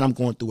streets and I'm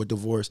going through a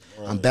divorce.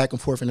 Right. I'm back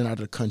and forth in and out of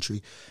the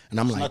country. And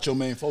I'm that's like, not your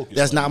main focus.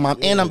 That's not my,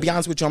 and I'm be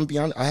honest with you,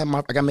 I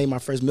got made my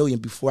first million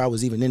before I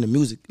was even in the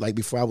music, like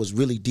before I was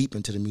really deep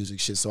into the music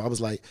shit. So I was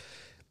like,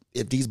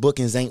 if these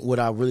bookings ain't what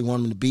I really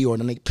want them to be, or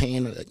then they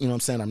paying, you know what I'm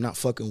saying, I'm not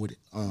fucking with it.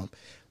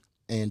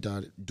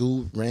 And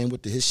dude ran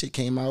with his shit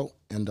came out,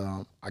 and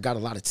I got a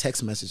lot of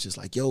text messages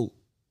like, yo,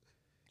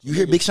 you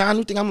hear Big Sean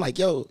new thing? I'm like,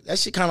 yo, that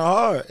shit kind of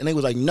hard. And they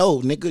was like, no,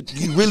 nigga,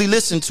 you really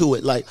listen to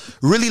it. Like,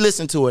 really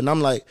listen to it. And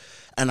I'm like,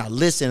 and I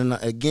listen,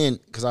 and again,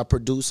 because I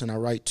produce and I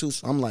write too,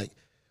 so I'm like,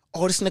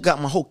 oh, this nigga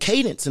got my whole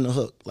cadence in the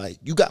hook. Like,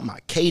 you got my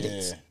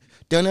cadence.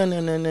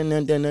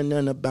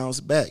 Bounce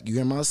back. You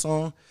hear my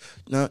song?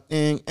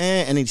 And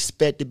then he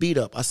sped the beat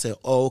up. I said,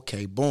 oh,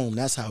 okay, boom,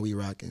 that's how we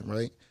rocking,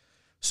 right?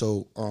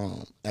 So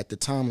at the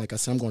time, like I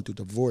said, I'm going through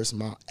divorce.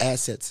 My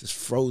assets is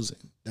frozen.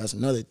 That's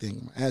another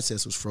thing. My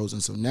assets was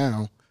frozen. So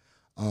now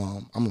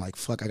I'm like,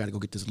 fuck, I got to go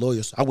get this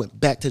lawyer. So I went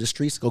back to the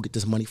streets to go get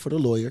this money for the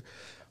lawyer.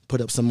 put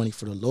up some money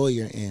for the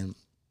lawyer, and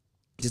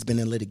just been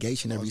in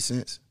litigation ever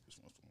since.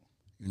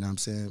 You know what I'm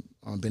saying?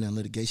 I've been in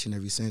litigation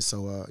ever since.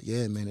 So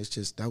yeah, man, it's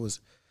just that was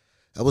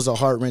a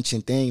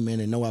heart-wrenching thing, man,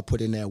 and know I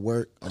put in that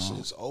work. That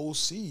shit's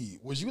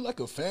OC. Was you like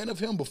a fan of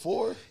him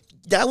before?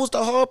 That was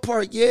the hard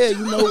part, yeah.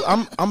 You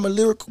know, I'm a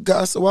lyrical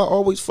guy, so I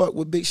always fuck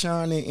with Big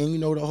Sean and you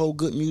know, the whole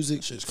Good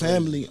Music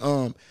family.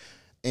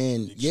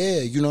 And yeah,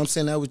 you know what I'm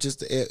saying? That was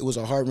just, it was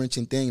a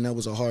heart-wrenching thing. That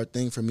was a hard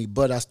thing for me.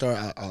 But I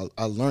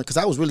learned, because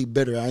I was really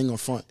bitter. I ain't gonna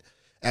front.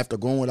 After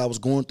going what I was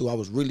going through, I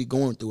was really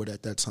going through it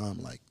at that time,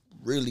 like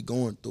really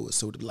going through it.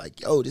 So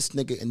like, yo, this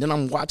nigga, and then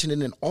I'm watching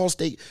it in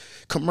Allstate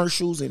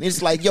commercials, and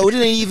it's like, yo, it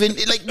ain't even,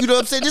 like, you know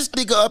what I'm saying? This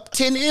nigga up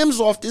 10 M's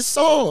off this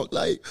song.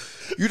 Like,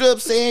 you know what I'm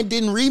saying?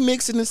 Didn't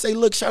remix it and say,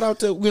 look, shout out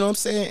to, you know what I'm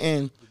saying?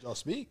 And did y'all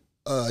speak?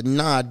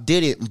 Nah, I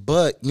didn't,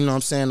 but you know what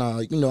I'm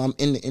saying, you know, I'm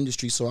in the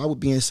industry, so I would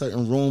be in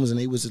certain rooms and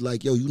they was just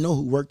like, yo, you know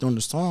who worked on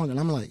the song? And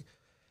I'm like,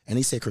 and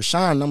he said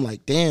Krishan, and I'm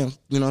like, damn,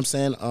 you know what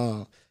I'm saying?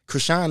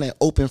 Krishan had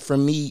opened for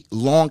me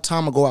long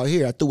time ago out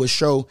here. I threw a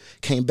show,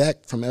 came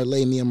back from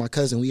LA, me and my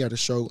cousin, we had a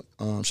show,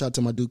 shout out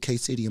to my dude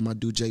K-City and my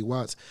dude Jay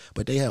Watts,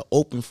 but they had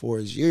opened for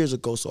us years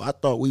ago, so I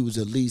thought we was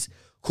at least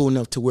cool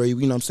enough to where, you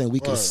know what I'm saying, we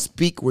could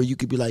speak where you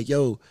could be like,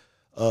 yo,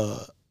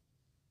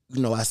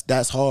 you know,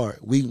 that's hard.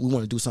 We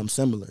want to do something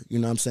similar. You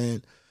know what I'm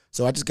saying?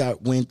 So I just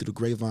got wind through the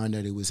grapevine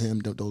that it was him.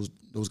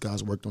 Those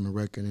guys worked on the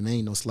record, and there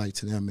ain't no slight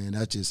to them, man.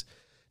 That's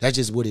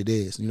just what it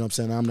is. You know what I'm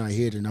saying? I'm not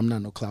here, and I'm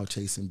not no clout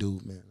chasing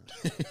dude, man.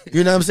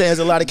 You know what I'm saying? There's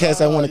a lot of cats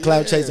that want to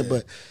clout chaser,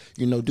 but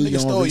you know, do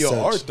your own research.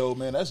 Your art though,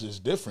 man. That's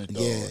just different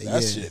though.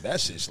 That's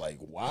shit's like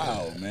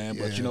wow, man.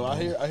 But you know, I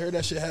hear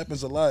that shit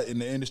happens a lot in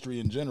the industry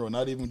in general,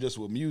 not even just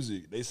with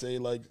music. They say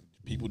like,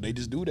 people, they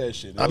just do that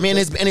shit. I mean,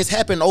 it's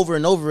happened over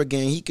and over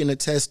again. He can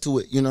attest to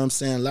it. You know what I'm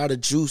saying? A lot of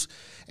juice,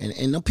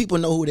 and them people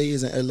know who they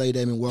is in LA.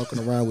 They've been walking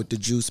around with the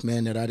juice,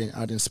 man. That I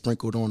didn't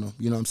sprinkled on them.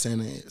 You know what I'm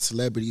saying?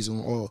 Celebrities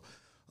and all.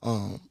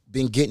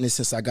 Been getting it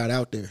since I got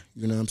out there.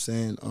 You know what I'm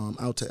saying?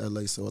 Out to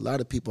LA. So a lot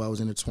of people I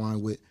was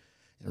intertwined with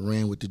and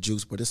ran with the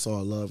juice. But it's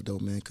all love though,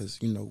 man. Because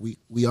you know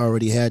we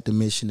already had the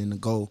mission and the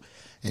goal,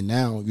 and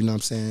now you know what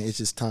I'm saying. It's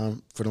just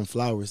time for them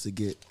flowers to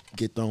get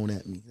thrown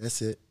at me.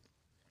 That's it.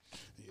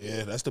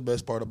 Yeah, that's the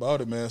best part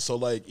about it, man. So,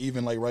 like,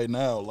 even, like, right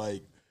now,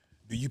 like,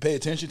 do you pay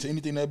attention to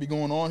anything that be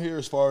going on here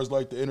as far as,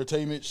 like, the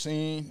entertainment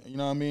scene? You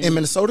know what I mean? In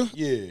Minnesota?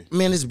 Yeah.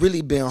 Man, it's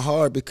really been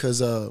hard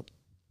because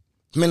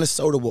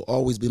Minnesota will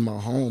always be my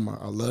home.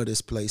 I love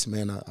this place,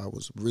 man. I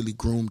was really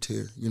groomed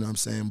here, you know what I'm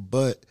saying?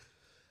 But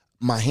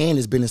my hand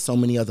has been in so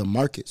many other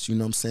markets, you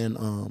know what I'm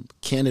saying?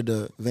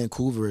 Canada,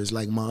 Vancouver is,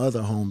 like, my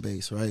other home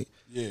base, right?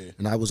 Yeah.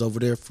 And I was over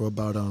there for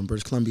about,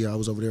 British Columbia, I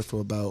was over there for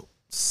about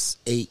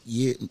 8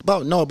 years,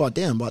 about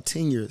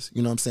 10 years,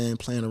 you know what I'm saying,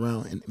 playing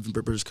around in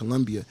British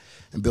Columbia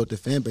and built a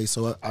fan base.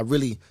 So I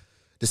really,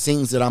 the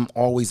scenes that I'm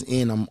always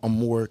in, I'm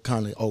more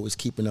kind of always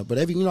keeping up. But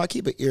I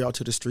keep an ear out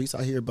to the streets.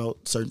 I hear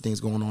about certain things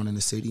going on in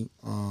the city,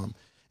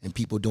 and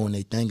people doing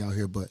their thing out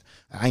here. But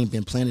I ain't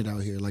been playing it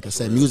out here. Like I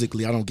said,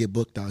 musically, I don't get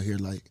booked out here.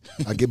 Like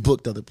I get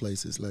booked other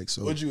places. Like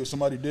so. If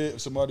somebody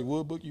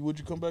would book you, would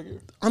you come back here?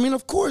 I mean,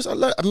 of course.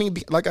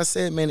 Like I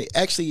said, man,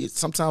 it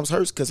sometimes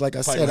hurts because, like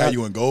I said,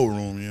 you in gold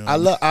room. You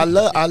know? I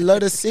love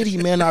the city,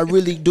 man. I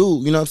really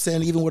do. You know what I'm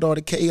saying? Even with all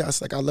the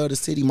chaos, like I love the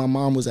city. My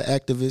mom was an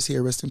activist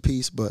here, rest in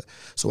peace. But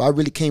so I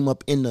really came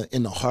up in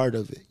the heart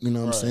of it. You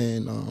know what I'm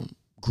saying?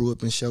 Grew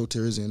up in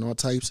shelters and all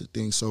types of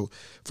things. So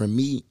for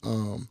me,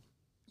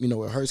 you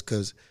know, it hurts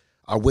because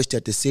I wish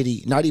that the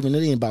city, it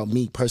ain't about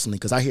me personally,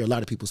 because I hear a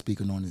lot of people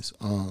speaking on this.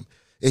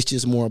 It's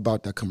just more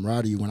about that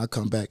camaraderie when I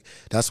come back.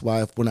 That's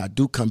why when I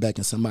do come back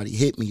and somebody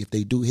hit me, if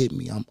they do hit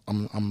me,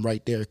 I'm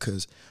right there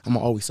because I'm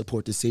going to always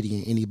support the city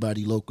and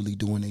anybody locally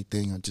doing their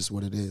thing. Just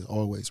what it is,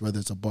 always, whether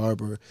it's a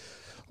barber,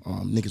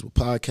 niggas with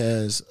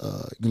podcasts,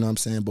 you know what I'm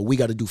saying? But we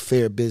got to do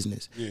fair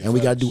business, and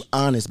we got to do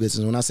honest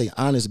business. When I say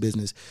honest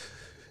business,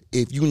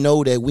 if you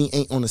know that we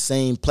ain't on the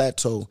same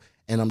plateau,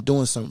 and I'm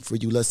doing something for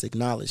you, let's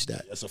acknowledge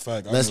that. That's a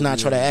fact. Let's not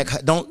try to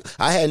act.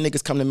 I had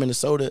niggas come to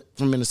Minnesota,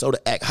 from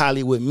Minnesota, act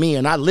Hollywood me,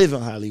 and I live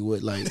in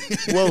Hollywood. Like,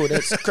 whoa,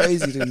 that's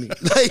crazy to me.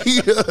 Like,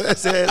 you know what I'm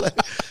saying? Like,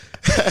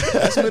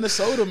 that's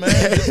Minnesota, man.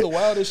 It's the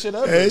wildest shit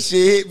ever. That shit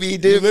hit me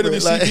different. You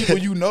literally see people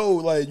you know,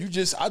 like,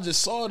 I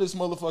just saw this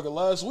motherfucker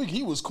last week.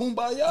 He was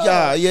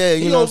kumbaya. Yeah.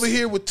 He over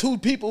here with two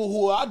people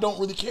who I don't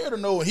really care to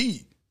know.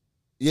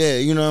 Yeah,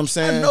 you know what I'm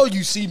saying? I know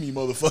you see me,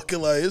 motherfucker.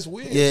 Like, it's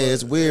weird. Yeah,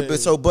 it's weird.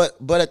 Yeah.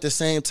 But at the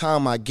same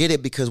time, I get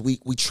it because we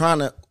trying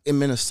to, in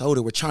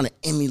Minnesota, we're trying to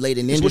emulate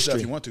an industry.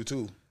 If you want to,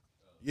 too.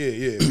 Yeah.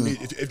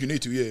 if you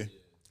need to, yeah.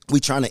 We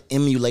trying to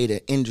emulate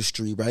an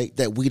industry, right,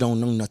 that we don't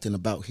know nothing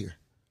about here.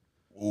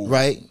 Ooh,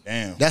 right?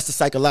 Damn. That's the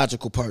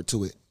psychological part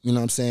to it. You know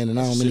what I'm saying? And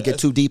I don't mean to get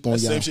too deep on y'all.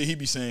 Same shit he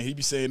be saying. He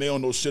be saying they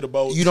don't know shit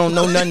about. You don't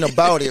know nothing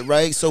about it,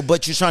 right? So,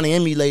 but you're trying to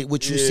emulate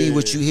what you see,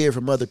 what you hear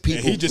from other people.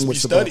 And he just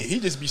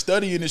be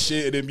studying this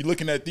shit and then be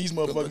looking at these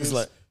motherfuckers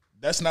like,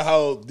 that's not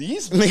how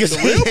these niggas,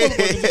 the real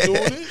motherfuckers are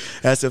doing it.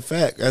 That's a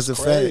fact. That's a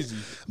fact.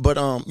 But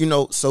you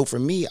know, so for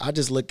me, I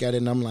just look at it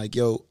and I'm like,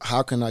 yo,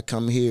 how can I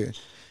come here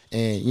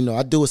And, you know,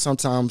 I do it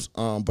sometimes,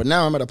 but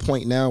now I'm at a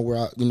point now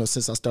where,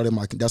 since I started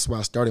that's where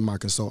I started my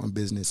consulting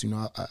business, you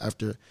know,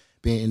 after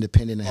being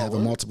independent and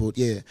having multiple,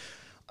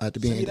 after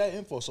being. Send me that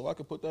info so I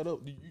can put that up.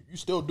 You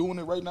still doing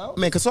it right now?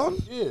 Man,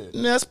 consulting?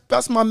 Yeah.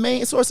 That's my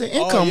main source of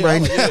income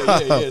right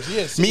now.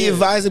 Me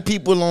advising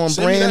people on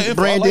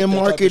branding,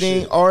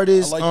 marketing,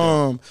 artists, you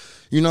know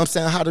what I'm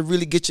saying, how to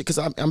really get you, because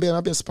I've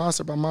been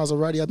sponsored by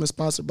Maserati. I've been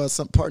sponsored by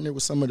partner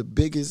with some of the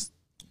biggest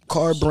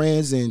car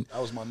brands, and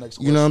that was my next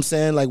question. You know what I'm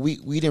saying? Like we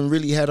didn't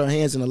really had our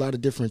hands in a lot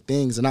of different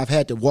things, and I've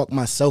had to walk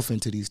myself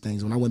into these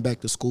things. When I went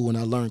back to school and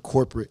I learned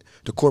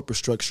the corporate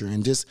structure,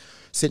 and just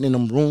sitting in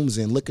them rooms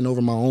and looking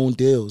over my own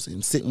deals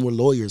and sitting with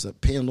lawyers,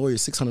 paying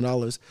lawyers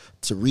 $600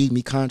 to read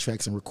me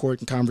contracts and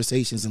recording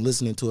conversations and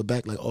listening to it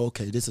back like, oh,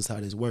 okay, this is how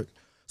this works.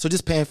 So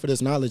just paying for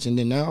this knowledge, and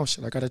then now,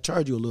 I gotta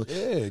charge you a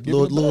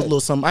little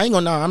something. I ain't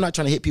gonna. I'm not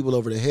trying to hit people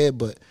over the head,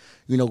 but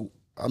you know,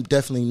 I'm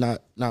definitely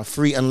not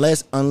free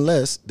unless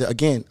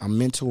again, I'm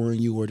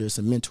mentoring you or there's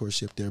some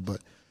mentorship there.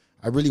 But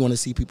I really want to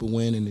see people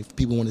win, and if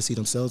people want to see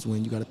themselves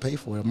win, you got to pay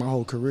for it. My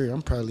whole career,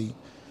 I'm probably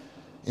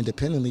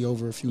independently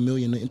over a few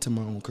million into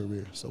my own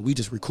career. So we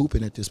just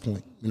recouping at this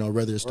point. You know,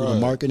 whether it's through the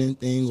marketing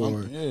thing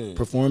or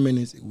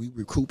performing, we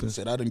recouping.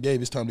 Said I done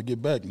gave. It's time to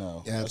get back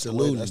now. Yeah,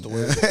 absolutely. That's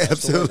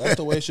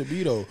the way it should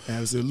be though.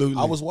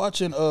 Absolutely. I was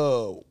watching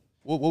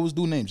what was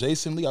dude named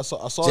Jason Lee? I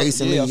saw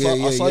Jason Lee. I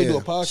saw you do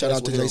a podcast. Shout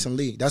out to with Jason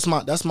Lee. That's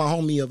my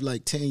homie of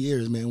like 10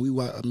 years, man. We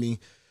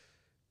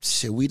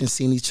done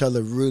seen each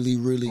other really,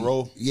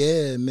 bro.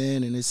 Yeah,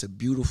 man, and it's a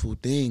beautiful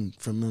thing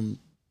from him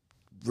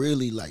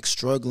really like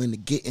struggling to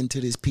get into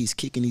this piece,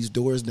 kicking these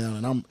doors down,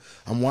 and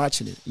I'm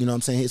watching it. You know what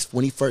I'm saying?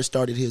 When he first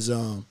started his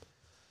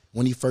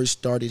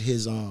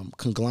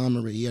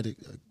conglomerate, he had a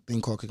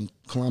thing called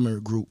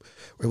conglomerate group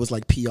where it was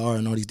like PR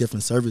and all these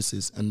different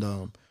services,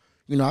 and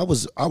you know, I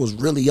was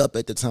really up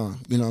at the time.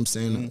 You know what I'm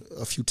saying?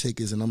 A few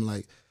tickets, and I'm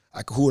like,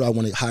 who would I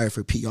want to hire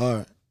for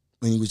PR?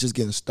 When he was just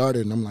getting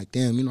started, and I'm like,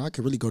 damn, you know, I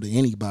could really go to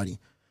anybody.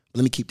 But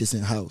let me keep this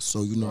in house.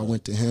 So, you know, I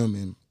went to him,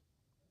 and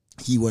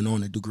he went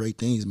on to do great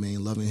things,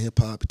 man. Loving hip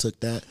hop, took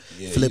that,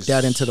 flipped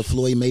that into the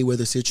Floyd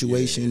Mayweather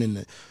situation,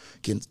 and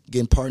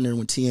getting partnered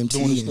with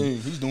TMT.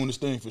 He's doing his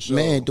thing for sure.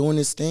 Man, doing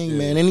his thing,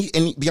 man.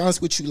 And be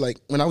honest with you, like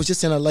when I was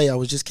just in LA, I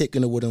was just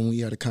kicking it with him. We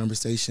had a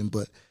conversation,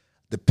 but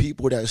the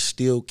people that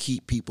still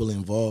keep people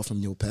involved from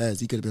your past,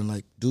 he could have been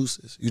like,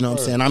 deuces. You know what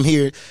I'm saying? I'm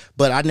here,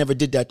 but I never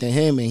did that to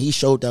him, and he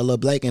showed that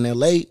love black in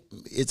LA.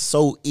 It's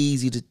so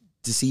easy to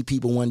see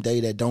people one day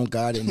that don't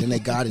got it, and then they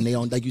got it, and they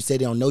don't, like you said,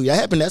 they don't know you. That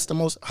happened. That's the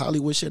most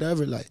Hollywood shit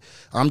ever. Like,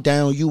 I'm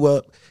down, you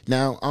up,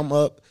 now I'm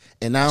up,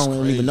 and now I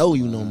don't even know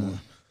you no more.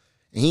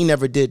 And he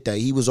never did that.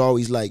 He was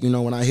always like, you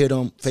know, when I hit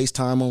him,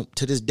 FaceTime him,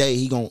 to this day,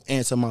 he gonna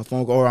answer my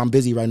phone, or I'm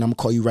busy right now, I'm gonna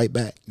call you right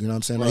back. You know what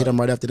I'm saying? I hit him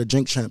right after the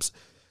drink champs.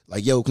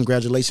 Like, yo,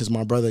 congratulations,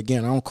 my brother.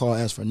 Again, I don't call,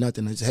 ask for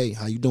nothing. I just, hey,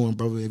 how you doing,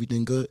 brother?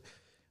 Everything good?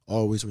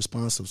 Always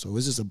responsive. So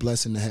it's just a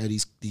blessing to have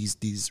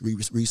these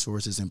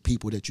resources and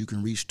people that you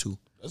can reach to.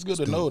 That's good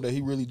to know that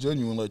he really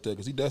genuine like that,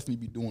 because he definitely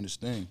be doing his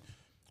thing.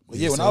 But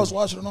yeah, when I was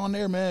watching it on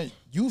there, man,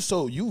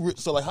 so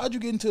like, how'd you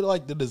get into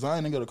like the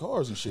designing of the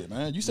cars and shit,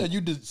 man? You said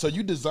you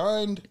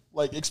designed,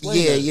 like,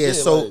 explain that. Yeah.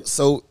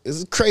 So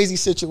it's a crazy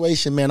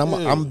situation, man.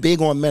 I'm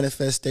big on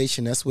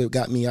manifestation. That's what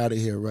got me out of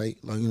here, right?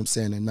 Like, you know what I'm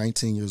saying? At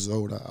 19 years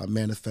old, I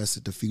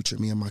manifested the future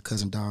me and my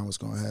cousin Don was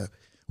gonna have.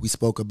 We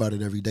spoke about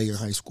it every day in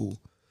high school.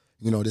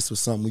 You know, this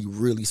was something we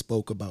really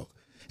spoke about.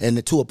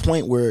 And to a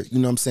point where, you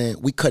know what I'm saying,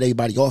 we cut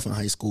everybody off in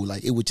high school.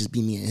 Like, it would just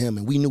be me and him.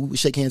 And we knew we would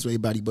shake hands with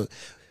everybody, but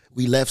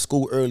we left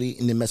school early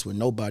and didn't mess with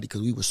nobody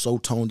because we were so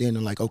toned in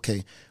and like,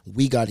 okay,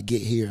 we got to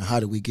get here. How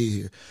do we get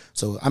here?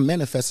 So I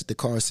manifested the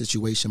car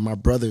situation. My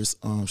brothers,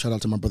 shout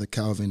out to my brother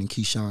Calvin and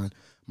Keyshawn,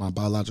 my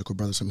biological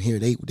brothers from here.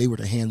 They were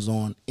the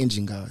hands-on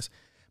engine guys.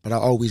 But I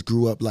always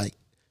grew up like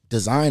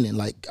designing.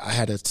 Like, I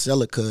had a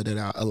Celica that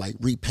I like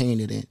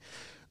repainted and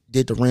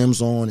did the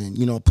rims on and,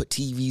 you know, put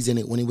TVs in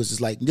it when it was just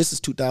like, this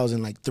is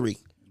 2003.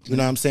 You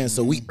know what I'm saying?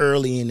 So we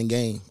early in the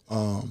game.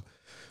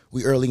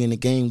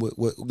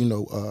 With you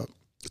know,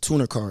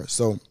 tuner cars.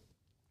 So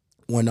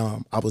when I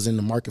was in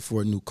the market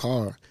for a new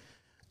car,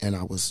 and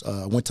I was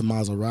went to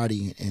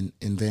Maserati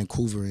in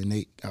Vancouver, and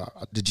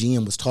the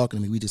GM was talking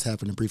to me. We just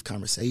having a brief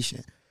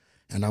conversation,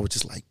 and I was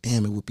just like,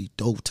 damn, it would be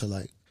dope to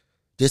like,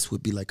 this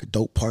would be like a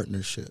dope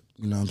partnership.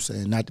 You know what I'm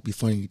saying? Not to be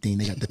funny or anything,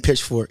 they got the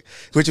pitchfork,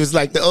 which was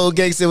like the old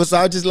gangster. So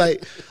I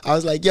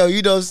was like, yo,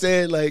 you know what I'm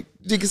saying? Like,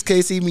 niggas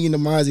can't see me in the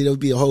Mazda, that would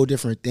be a whole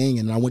different thing.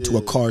 And I went to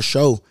a car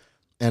show,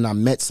 and I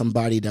met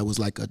somebody that was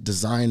like a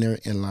designer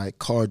and like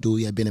car dude.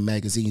 He had been in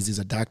magazines. He's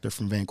a doctor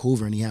from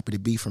Vancouver, and he happened to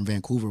be from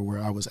Vancouver,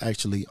 where I was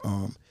actually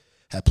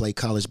had played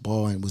college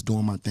ball and was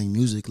doing my thing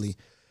musically.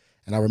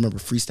 And I remember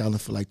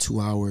freestyling for like 2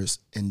 hours,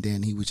 and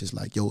then he was just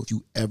like, yo, if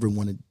you ever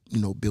want to,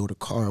 you know, build a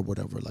car or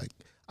whatever, like,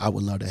 I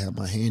would love to have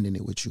my hand in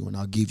it with you, and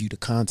I'll give you the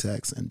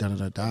contacts and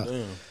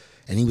da-da-da-da.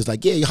 And he was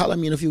like, yeah, you holler at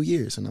me in a few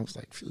years. And I was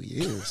like, a few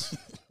years?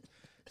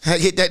 I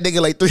hit that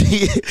nigga like 3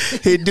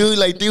 hit dude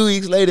like 3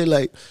 weeks later,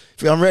 like,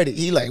 I'm ready.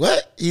 He like,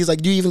 what? He's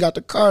like, you even got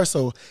the car?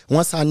 So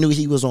once I knew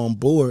he was on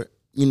board,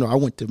 you know, I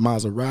went to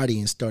Maserati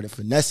and started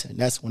finessing.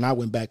 That's when I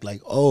went back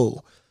like,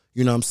 oh,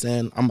 you know what I'm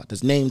saying? I'm about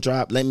this name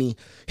drop. Let me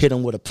hit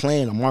them with a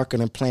plan, a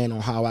marketing plan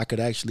on how I could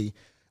actually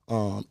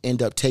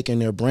end up taking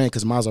their brand.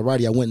 Because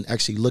Maserati, I went and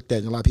actually looked at,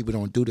 and a lot of people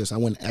don't do this, I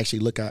went and actually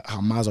look at how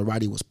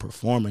Maserati was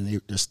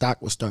performing. Their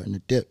stock was starting to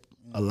dip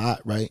a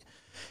lot, right?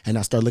 And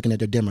I started looking at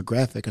their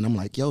demographic, and I'm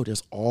like, yo,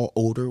 there's all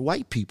older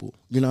white people.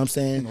 You know what I'm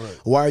saying? Right.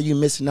 Why are you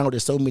missing out?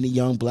 There's so many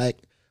young black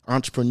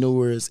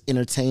entrepreneurs,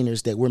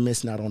 entertainers that we're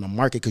missing out on the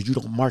market because you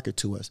don't market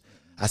to us.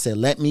 I said,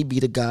 let me be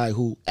the guy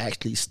who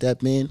actually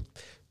step in,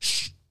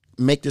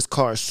 make this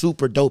car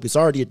super dope. It's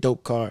already a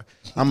dope car.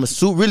 I'm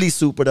really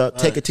supered up,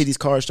 take it to these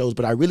car shows,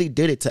 but I really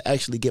did it to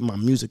actually get my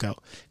music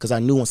out because I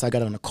knew once I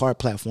got on the car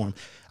platform,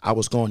 I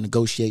was going to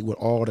negotiate with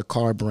all the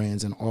car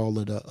brands and all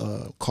of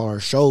the car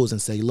shows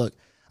and say, look,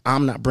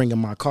 I'm not bringing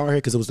my car here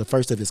because it was the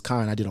first of its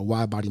kind. I did a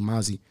wide body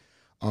Mozzie.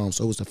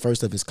 So it was the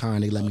first of its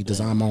kind. They let me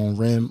design my own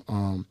rim.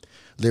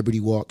 Liberty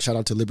Walk, shout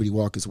out to Liberty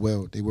Walk as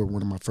well. They were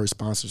one of my first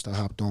sponsors that I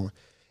hopped on.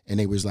 And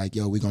they was like,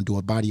 yo, we're going to do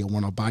a body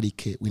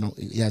kit.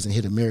 It hasn't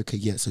hit America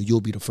yet, so you'll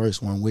be the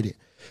first one with it.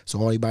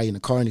 So everybody in the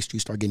car industry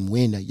start getting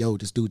wind that, yo,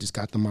 this dude just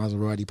got the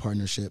Maserati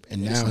partnership.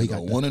 And now he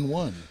got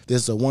one-on-one.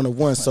 This is a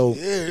one-on-one. So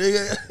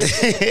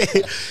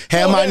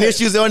had my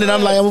initials on it.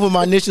 I'm like, I'm going to put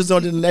my initials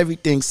on it and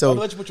everything. So I'm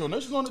going to let you put your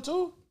initials on it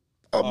too?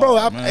 Bro,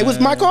 it was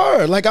my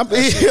car. Like, you know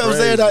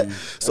what I'm saying?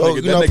 So,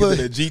 you know, put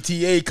the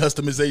GTA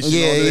customization on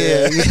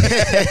there.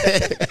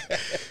 Yeah.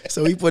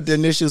 So he put the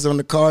initials on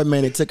the car,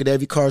 man. It took it to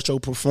every car show,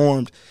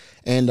 performed.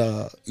 And,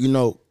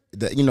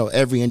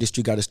 every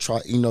industry got its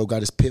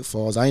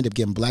pitfalls. I ended up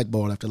getting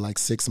blackballed after like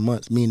 6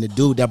 months. Me and the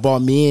dude that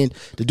brought me in,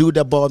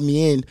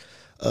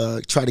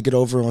 tried to get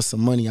over on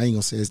some money. I ain't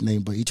gonna say his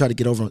name, but he tried to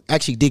get over.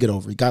 Actually, did get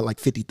over. He got like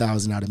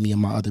 $50,000 out of me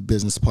and my other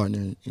business partner,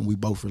 and we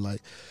both were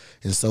like,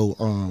 and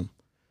so,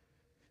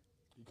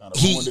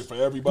 ruined it for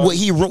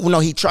everybody. Well,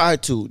 he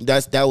tried to.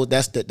 That's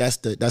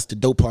the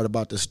dope part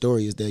about the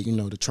story is that, you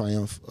know, the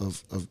triumph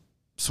of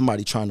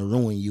somebody trying to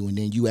ruin you and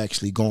then you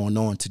actually going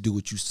on to do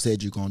what you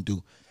said you're gonna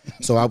do.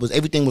 So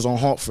everything was on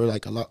halt for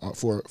like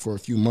for a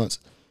few months.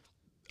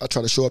 I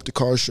try to show up to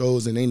car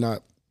shows and they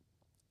not,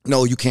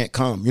 no, you can't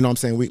come. You know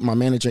what I'm saying? My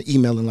manager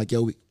emailing like,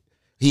 yo,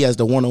 he has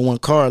the one-on-one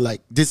car,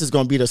 like, this is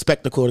going to be the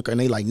spectacle, and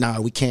they like, nah,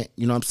 we can't,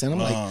 you know what I'm saying? I'm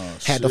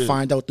like, had to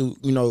find out through,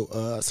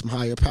 some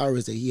higher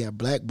powers that he had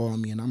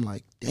blackballed me, and I'm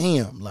like,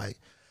 damn, like,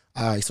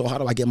 all right, so how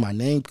do I get my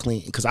name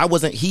clean? Because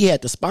he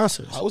had the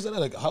sponsors. How was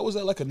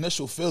that like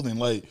initial feeling,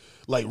 like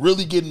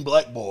really getting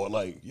blackballed,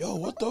 like, yo,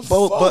 what the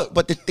fuck?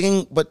 But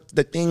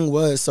the thing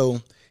was,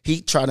 so he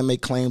tried to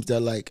make claims that,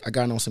 like, I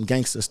got on some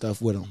gangster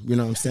stuff with him, you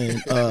know what I'm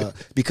saying?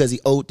 Because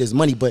he owed this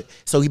money. But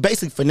so he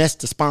basically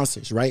finessed the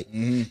sponsors, right?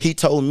 Mm-hmm. He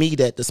told me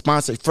that the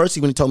sponsor, first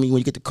when he told me when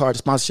you get the car,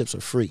 the sponsorships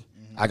are free.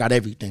 Mm-hmm. I got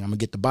everything. I'm going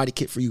to get the body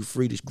kit for you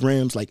free, the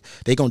rims, like,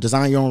 they going to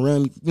design your own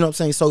rim. You know what I'm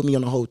saying? He sold me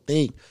on the whole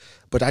thing.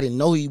 But I didn't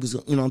know he was,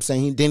 you know what I'm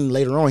saying? Then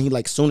later on, he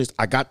like, soon as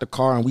I got the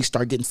car and we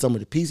start getting some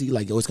of the pieces, he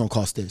like, yo, it's going to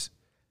cost this.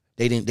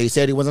 They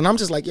said it wasn't. I'm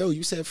just like, yo,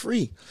 you said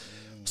free.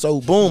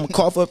 So boom,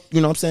 cough up, you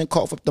know what I'm saying,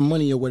 cough up the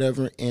money or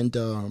whatever, and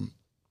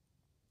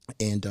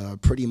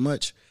pretty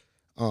much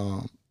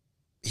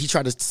he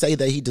tried to say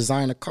that he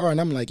designed a car, and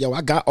I'm like, yo,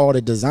 I got all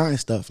the design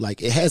stuff.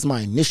 Like, it has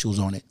my initials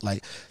on it.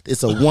 Like, it's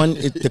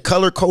the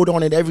color code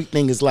on it,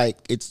 everything is like,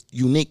 it's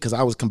unique because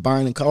I was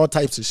combining all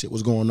types of shit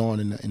was going on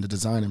in the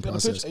designing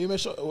process. Hey, man,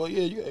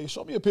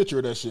 show me a picture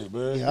of that shit,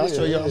 man. Yeah,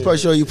 I'll probably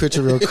show you a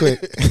picture real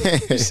quick.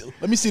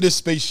 Let me see this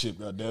spaceship,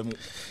 goddammit.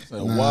 It's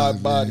a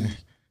wide body.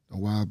 A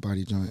wide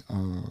body joint.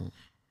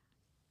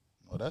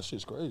 Oh, that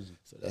shit's crazy.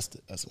 So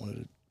that's one of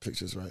the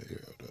pictures right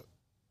here. Oh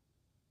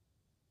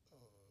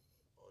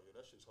yeah,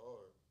 that shit's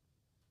hard.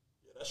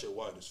 Yeah, that shit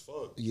wide as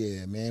fuck.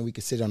 Yeah, man, we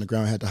could sit on the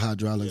ground. Had the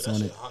hydraulics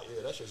on it.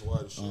 Yeah, that shit's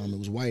wide as shit. It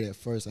was white at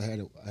first. I had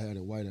it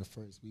white at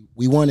first.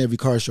 We won every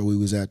car show we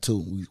was at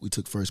too. We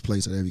took first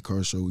place at every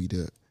car show we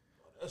did.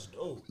 Oh, that's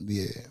dope.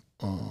 Yeah.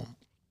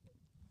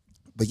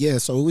 But yeah,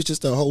 so it was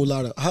just a whole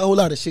lot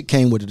of shit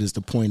came with it. Is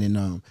the point,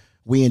 and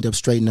we end up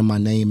straightening my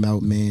name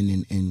out,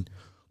 man, and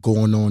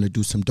going on to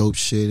do some dope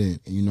shit, and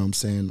you know what I'm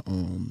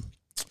saying?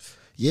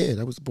 Yeah,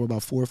 that was for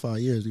about 4 or 5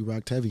 years. We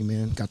rocked heavy,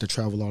 man. Got to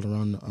travel all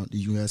around the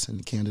U.S.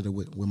 and Canada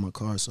with my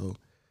car, so.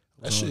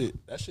 That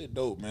shit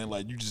dope, man.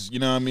 Like, you just, you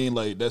know what I mean?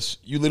 Like,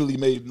 you literally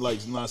made, like,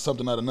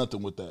 something out of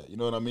nothing with that. You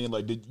know what I mean?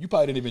 Like, you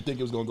probably didn't even think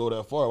it was going to go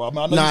that far. I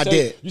mean, I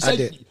did.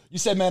 You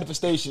said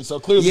manifestation,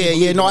 so clearly.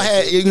 Yeah, no, I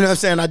had, you know what I'm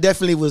saying? I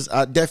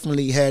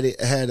definitely had it.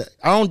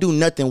 I don't do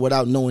nothing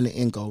without knowing the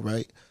end goal,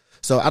 right?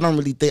 So I don't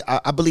really think,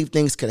 I believe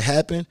things could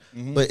happen,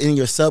 but in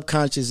your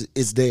subconscious,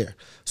 it's there.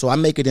 So I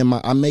make it in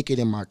my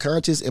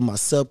conscious and my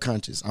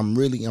subconscious. I'm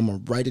gonna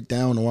write it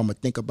down, or I'm gonna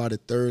think about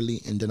it thoroughly,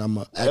 and then I'm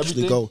gonna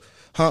actually go,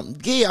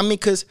 yeah, I mean,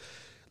 because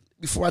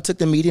before I took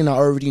the meeting, I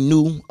already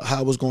knew how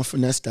I was gonna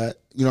finesse that.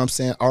 You know what I'm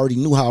saying? I already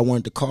knew how I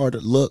wanted the car to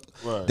look.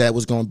 Right. That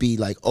was gonna be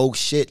like, oh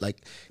shit,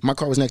 like my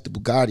car was next to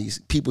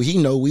Bugattis. People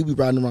we be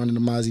riding around in the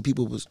Mozzie.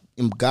 People was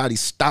in Bugattis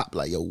stopped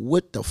like, yo,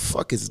 what the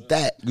fuck is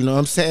that? You know what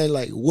I'm saying?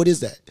 Like, what is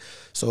that?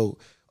 So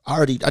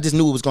I just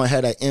knew it was gonna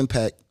have that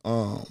impact.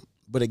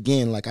 but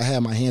again, like I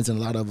had my hands in a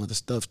lot of other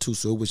stuff too,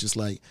 so it was just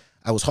like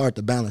I was hard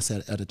to balance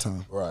at the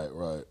time. Right.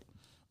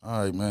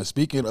 All right, man.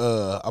 Speaking,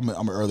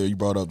 I'm earlier you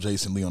brought up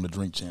Jason Lee on the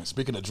Drink Champs.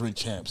 Speaking of Drink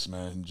Champs,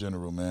 man, in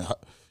general, man,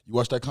 you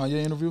watched that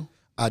Kanye interview?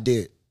 I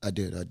did. How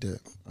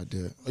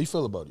you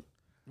feel about it?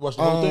 You watched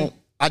the whole thing?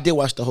 I did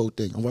watch the whole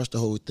thing. I watched the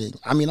whole thing.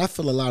 I mean, I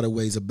feel a lot of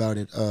ways about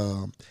it.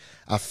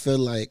 I feel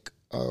like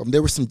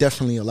there was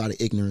definitely a lot of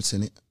ignorance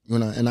in it. You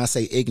know, and I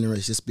say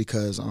ignorance just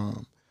because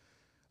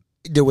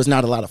there was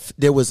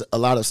a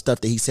lot of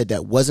stuff that he said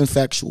that wasn't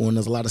factual, and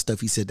there's a lot of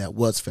stuff he said that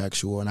was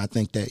factual. And I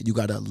think that you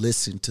got to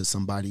listen to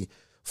somebody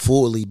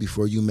fully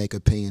before you make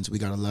opinions. We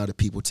got a lot of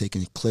people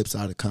taking clips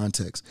out of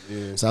context.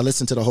 Yeah. So I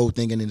listened to the whole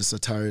thing in its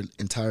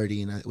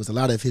entirety, and it was a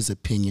lot of his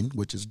opinion,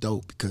 which is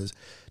dope because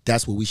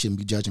that's what we shouldn't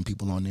be judging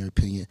people on their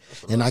opinion.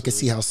 And I can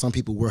see how some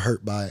people were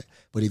hurt by it.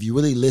 But if you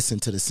really listen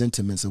to the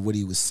sentiments of what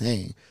he was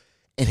saying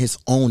and his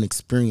own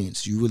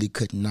experience, you really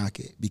couldn't knock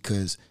it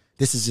because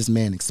this is just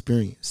man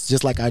experience.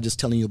 Just like I just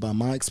telling you about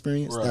my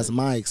experience, right. That's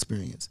my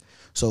experience.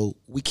 So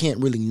we can't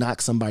really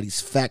knock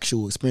somebody's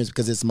factual experience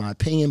because it's my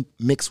opinion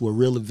mixed with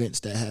real events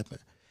that happen.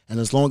 And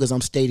as long as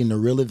I'm stating the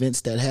real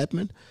events that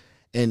happen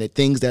and the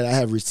things that I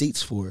have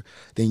receipts for,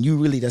 then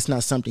that's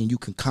not something you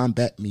can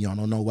combat me on.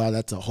 I don't know why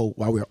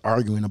why we're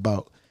arguing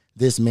about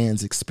this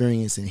man's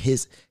experience and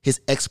his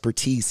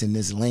expertise in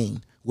this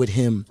lane with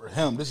him. For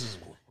him, this is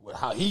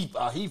how he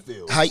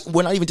feels.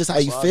 Well, not even just how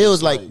he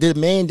feels. Like the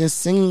man just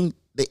seen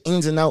the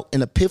ins and outs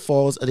and the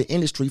pitfalls of the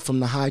industry from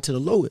the high to the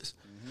lowest.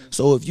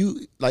 So if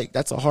you,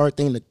 that's a hard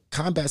thing to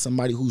combat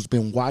somebody who's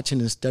been watching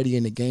and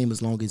studying the game as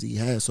long as he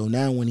has. So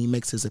now when he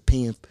makes his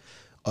opinion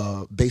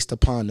based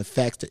upon the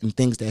facts and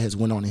things that has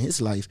went on in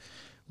his life,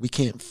 we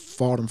can't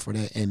fault him for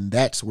that. And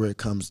that's where it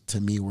comes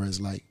to me where it's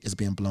like it's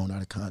being blown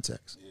out of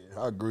context.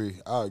 Yeah, I agree,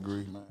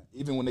 man.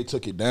 Even when they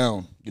took it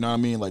down, you know what I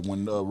mean? Like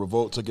when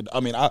Revolt took it,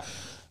 I mean,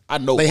 I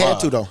know they why. had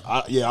to though.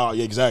 Yeah,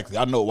 exactly.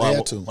 I know why. They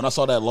had to. When I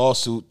saw that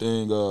lawsuit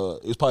thing,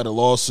 it was probably the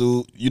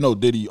lawsuit. You know,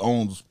 Diddy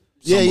owns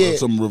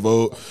some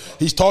Revolt.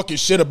 He's talking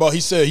shit about. He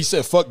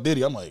said fuck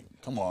Diddy. I'm like,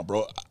 come on,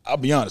 bro. I'll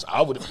be honest.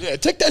 I would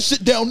take that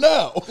shit down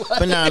now.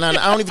 But no, I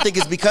don't even think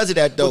it's because of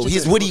that though.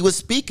 What he was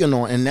speaking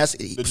on, and that's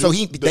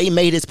they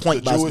made his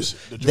point by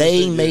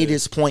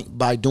his point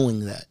by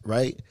doing that,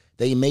 right?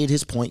 They made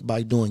his point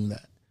by doing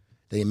that.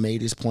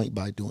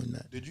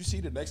 Did you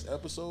see the next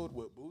episode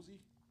with Boozy?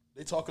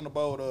 They talking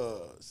about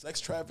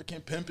sex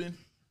trafficking, pimping.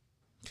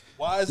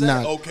 Why is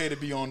that okay to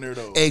be on there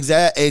though?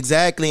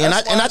 Exactly, and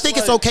I think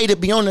it's okay to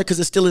be on there because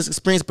it's still his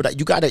experience. But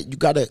you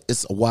gotta.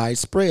 It's a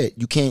widespread.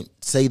 You can't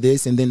say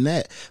this and then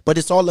that. But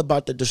it's all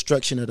about the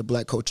destruction of the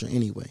black culture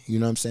anyway. You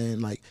know what I'm saying?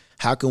 Like,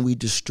 how can we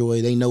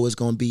destroy? They know it's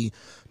gonna be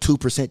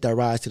 2% that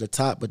rise to the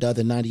top, but the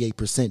other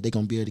 98% they're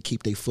gonna be able to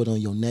keep their foot on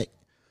your neck.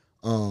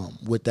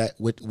 With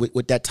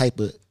that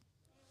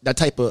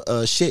type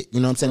of shit. You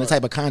know what I'm saying? Right. The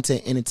type of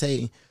content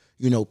entertain.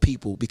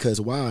 People, because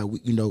why? At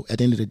the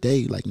end of the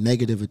day, like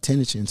negative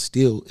attention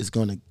still is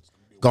going to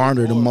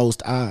garner the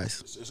most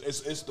eyes.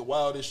 It's the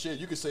wildest shit.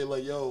 You could say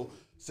like, yo,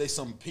 say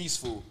something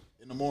peaceful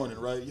in the morning,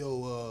 right?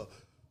 Yo,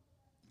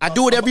 I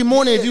do it every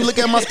morning. If you look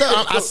at my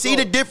stuff, I see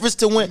the difference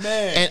to when,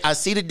 and I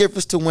see the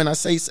difference to when I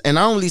say, and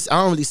I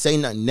don't really say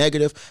nothing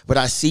negative, but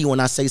I see when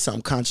I say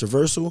something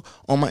controversial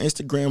on my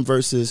Instagram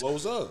versus what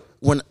was up?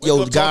 When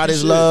God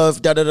is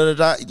love, da da da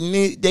da.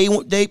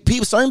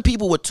 Certain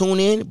people would tune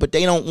in, but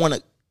they don't want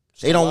to.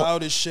 They don't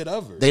wildest shit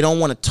ever. They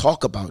don't want to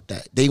talk about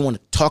that. They want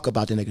to talk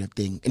about the negative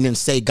thing and then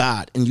say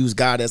God and use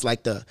God as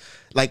like the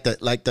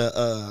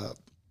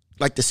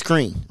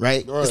screen,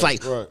 right? It's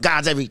like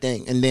God's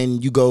everything, and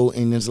then you go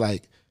and it's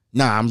like,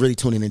 nah, I'm really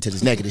tuning into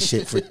this negative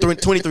shit for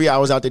 23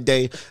 hours out the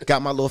day.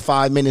 Got my little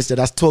 5 minutes that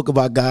I talk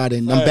about God,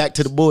 and I'm back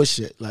to the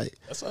bullshit. Like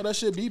that's how that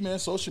shit be, man.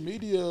 Social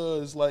media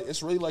is like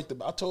it's really like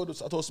I told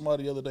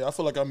somebody the other day. I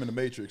feel like I'm in the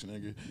Matrix,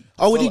 nigga.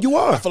 You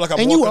are. I feel like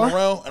I'm walking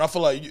around, and I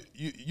feel like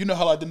you know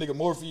how like the nigga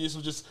Morpheus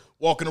was just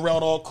walking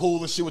around all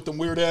cool and shit with them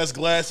weird ass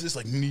glasses,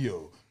 like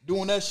Neo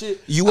doing that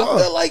shit. I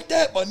feel like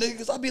that, my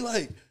niggas. I be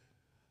like.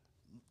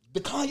 The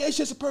Kanye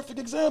shit's a perfect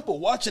example.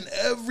 Watching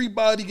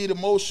everybody get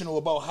emotional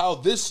about how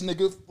this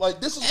nigga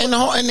this is. And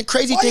the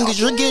crazy thing is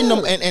you're getting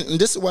them, and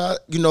this is why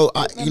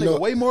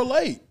way more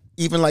light.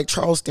 Even like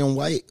Charleston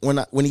White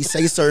when he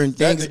say certain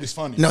things. That nigga's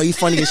funny. No, he's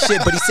funny as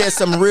shit, but he says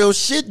some real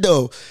shit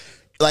though.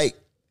 Like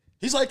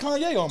he's like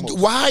Kanye almost.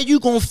 Why are you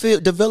gonna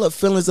develop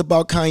feelings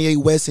about Kanye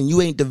West and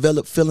you ain't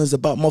developed feelings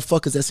about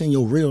motherfuckers that's in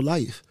your real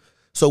life?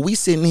 So we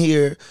sitting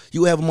here,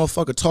 you have a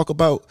motherfucker talk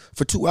about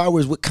for 2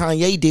 hours what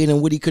Kanye did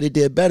and what he could have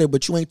did better,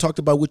 but you ain't talked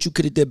about what you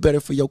could have did better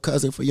for your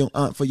cousin, for your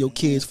aunt, for your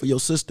kids, for your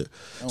sister.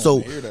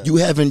 So you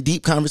having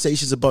deep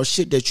conversations about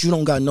shit that you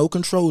don't got no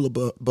control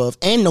above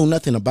and know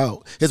nothing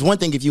about. It's one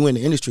thing if you in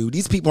the industry.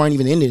 These people aren't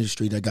even in the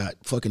industry that got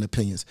fucking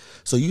opinions.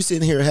 So you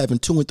sitting here having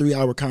 2 and 3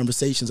 hour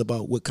conversations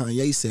about what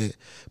Kanye said,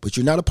 but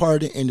you're not a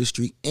part of the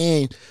industry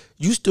and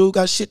you still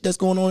got shit that's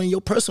going on in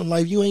your personal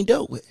life you ain't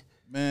dealt with.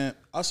 Man,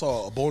 I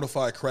saw a bona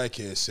fide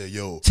crackhead say,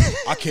 yo,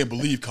 I can't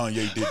believe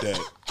Kanye did that.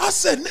 I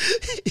said,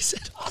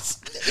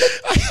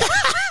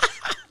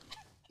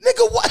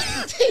 nigga, what?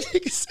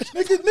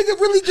 nigga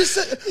really just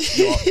said,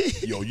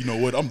 yo, you know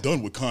what? I'm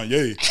done with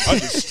Kanye.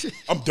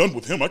 I'm done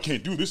with him. I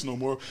can't do this no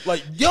more.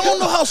 Like, you don't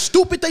know how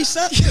stupid they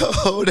sound.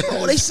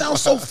 Bro, they sound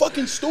so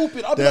fucking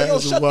stupid. I'm like, yo,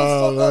 shut the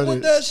fuck up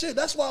with that shit.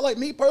 That's why, like,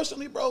 me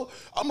personally, bro,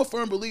 I'm a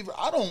firm believer.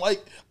 I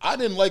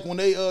didn't like when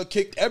they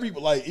kicked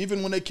everybody, like,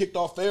 even when they kicked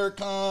off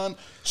Farrakhan,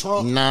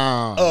 Trump,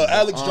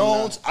 Alex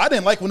Jones. I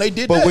didn't like when they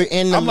did that. But we're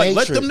in the Matrix.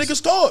 Like, let them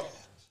niggas talk.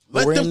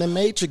 We're in the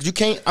Matrix. You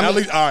can't. I mean,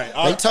 they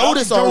told Alex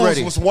us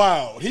already. Jones was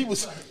wild. He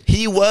was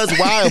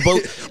wild,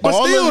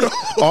 but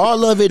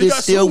all of it is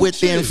still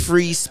within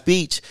free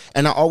speech.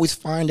 And I always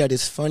find that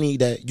it's funny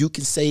that you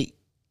can say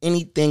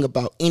anything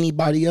about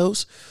anybody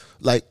else.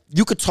 Like,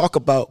 you could talk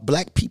about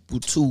black people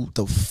to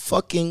the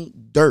fucking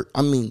dirt.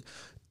 I mean,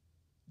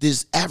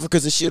 this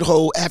Africa's a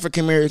shithole.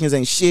 African Americans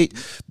ain't shit.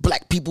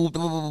 Black people,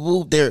 blah, blah, blah,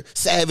 blah, they're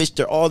savage.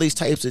 They're all these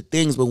types of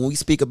things. But when we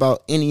speak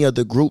about any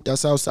other group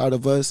that's outside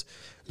of us,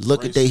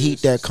 look at the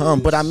heat that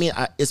come. But I mean,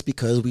 it's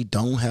because we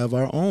don't have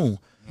our own.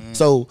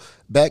 So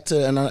back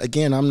to, and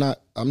again, I'm not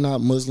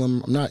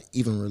Muslim. I'm not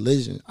even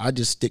religion. I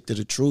just stick to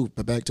the truth.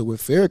 But back to what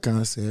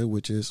Farrakhan said,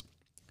 which is,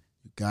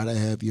 you gotta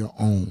have your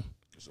own.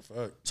 It's a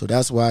fact. So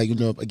that's why, you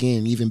know,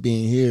 again, even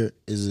being here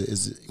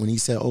is when he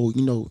said, oh,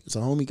 you know, it's a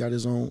homie got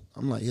his own.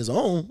 I'm like, his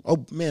own?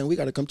 Oh man, we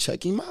gotta come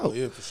check him out. Oh,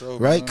 yeah, for sure.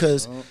 Right?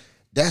 Because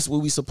that's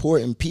what we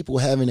support, and people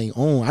having their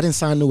own. I didn't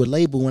sign to a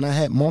label when I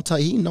had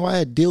I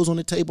had deals on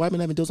the table. I've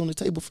been having deals on the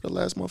table for the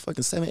last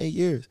motherfucking 7-8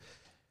 years.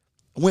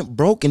 I went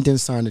broke and didn't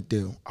sign a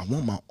deal. I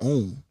want my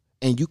own.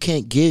 And you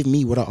can't give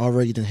me what I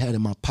already done had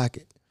in my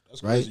pocket.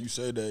 That's crazy you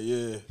said that,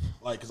 yeah.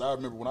 Like, because I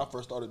remember when I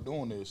first started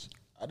doing this,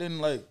 I didn't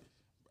have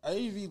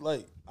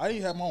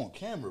my own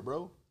camera,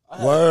 bro.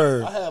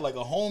 I had like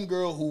a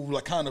homegirl who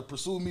like kind of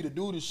pursued me to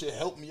do this shit,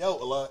 helped me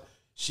out a lot.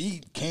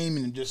 She came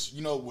and just,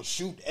 you know, would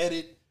shoot,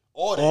 edit,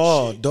 all that shit.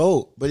 Oh,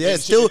 dope. But yeah,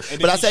 it's still,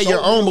 but I say your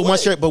own, but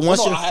once you're,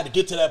 I had to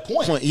get to that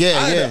point.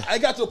 I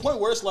got to a point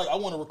where it's like, I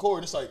want to record,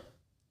 and it's like,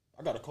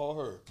 I got to call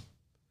her.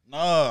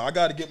 Nah, I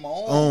got to get my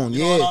own. You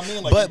know what I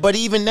mean? Like, but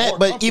even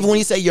when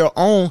you say your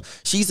own,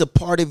 she's a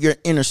part of your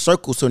inner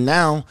circle. So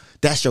now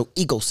that's your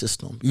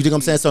ecosystem. You think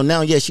I'm saying? So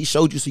now, yeah, she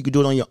showed you so you could do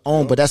it on your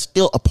own, but that's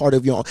still a part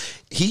of your own.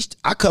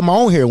 I cut my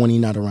own hair when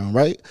he's not around,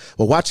 right?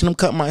 But watching him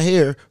cut my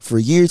hair for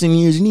years and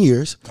years and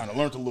years. Kind of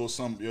learned a little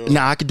something. Yeah.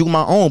 Now I could do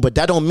my own, but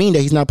that don't mean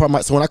that he's not part of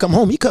my. So when I come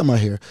home, he cut my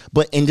hair.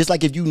 And just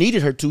like if you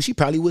needed her to, she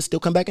probably would still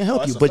come back and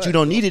help you. But you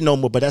don't need it no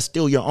more. But that's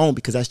still your own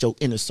because that's your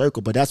inner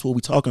circle. But that's what we're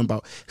talking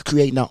about,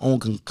 creating our own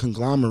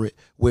conglomerate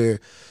where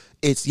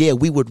it's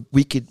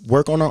we could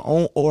work on our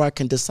own, or I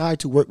can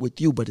decide to work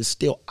with you, but it's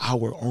still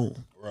our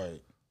own.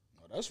 Right.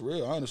 That's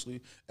real,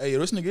 honestly. Hey,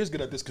 this nigga is good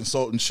at this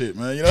consulting shit,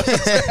 man. You know what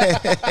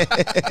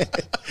I'm saying?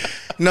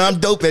 No, I'm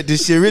dope at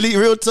this shit. Really,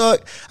 real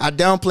talk. I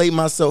downplayed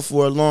myself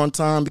for a long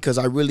time because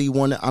I really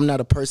I'm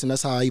not a person.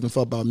 That's how I even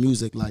felt about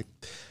music. Like,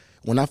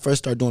 when I first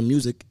started doing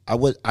music, I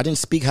didn't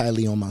speak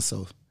highly on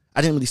myself. I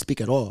didn't really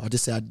speak at all. I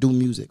just said I do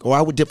music. Or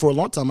I would for a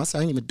long time. I said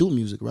I didn't even do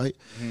music, right?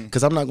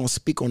 Because I'm not going to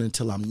speak on it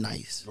until I'm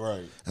nice.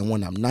 Right. And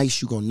when I'm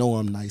nice, you're going to know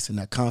I'm nice, and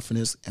that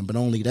confidence. But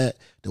only that,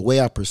 the way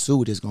I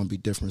pursue it is going to be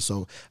different.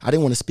 So I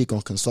didn't want to speak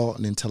on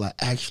consulting until I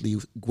actually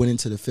went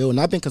into the field.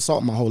 And I've been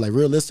consulting my whole life.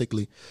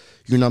 Realistically,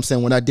 you know what I'm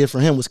saying? What I did for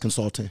him was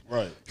consulting.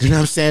 Right. You know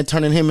what I'm saying?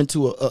 Turning him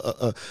into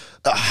a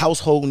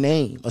household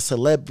name, a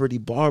celebrity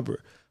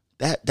barber.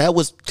 That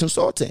was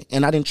consulting,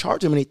 and I didn't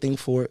charge him anything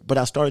for it, but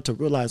I started to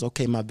realize,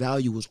 okay, my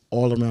value was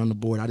all around the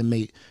board. I done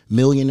made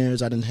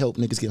millionaires. I done helped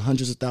niggas get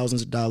hundreds of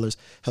thousands of dollars,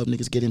 help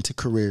niggas get into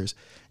careers.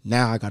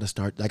 Now I got to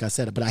start, like I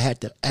said, but I had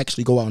to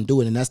actually go out and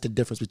do it, and that's the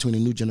difference between the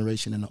new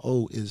generation and the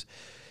old is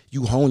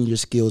you hone your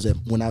skills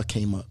when I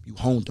came up. You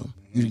honed them.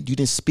 You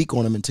didn't speak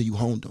on them until you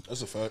honed them.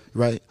 That's a fact.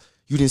 Right?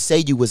 You didn't say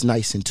you was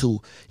nice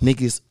until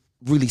niggas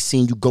really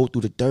seen you go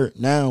through the dirt.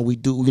 Now we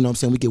do, you know what I'm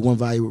saying? We get one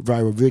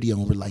viral video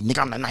and we're like, nigga,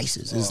 I'm the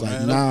nicest. It's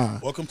like, nah.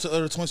 Welcome to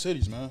other Twin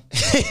Cities, man.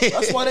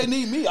 That's why they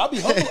need me. I'll be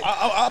humble.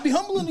 I'll be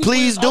humbling these.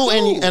 Please do,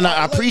 and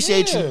I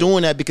appreciate you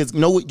doing that because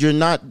no, you're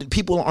not.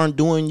 People are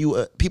doing you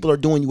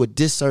a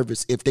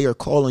disservice if they are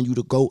calling you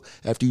to go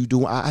after you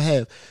do. I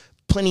have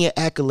plenty of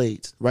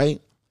accolades, right?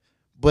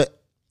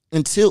 But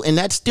and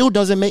that still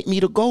doesn't make me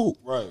the GOAT,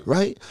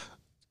 right?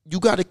 You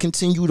got to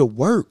continue to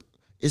work.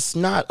 It's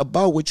not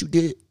about what you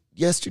did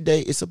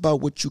yesterday, it's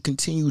about what you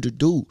continue to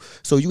do.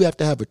 So you have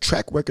to have a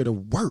track record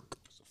of work.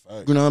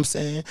 You know what I'm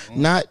saying?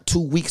 Not 2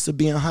 weeks of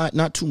being hot,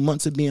 not 2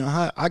 months of being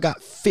hot. I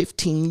got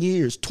 15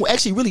 years,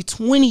 actually really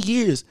 20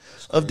 years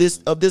of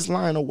this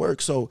line of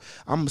work. So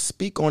I'm gonna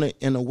speak on it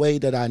in a way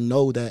that I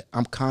know that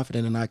I'm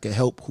confident and I can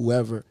help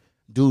whoever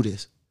do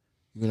this.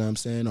 You know what I'm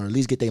saying? Or at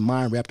least get their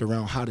mind wrapped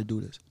around how to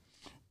do this.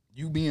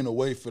 You being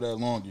away for that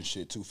long and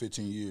shit,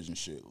 15 years and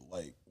shit,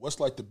 like, what's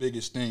like the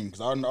biggest thing? Because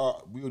I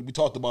know we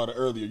talked about it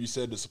earlier. You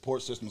said the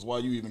support system is why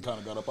you even kind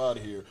of got up out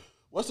of here.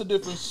 What's the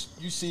difference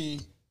you see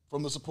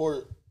from the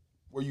support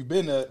where you've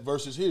been at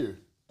versus here?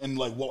 And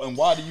like, and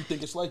why do you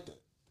think it's like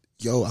that?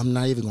 Yo, I'm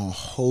not even gonna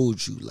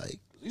hold you. Like,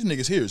 these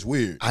niggas here is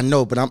weird. I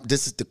know, but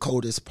this is the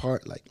coldest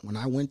part. Like, when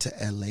I went to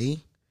LA,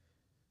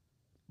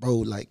 bro,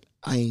 like,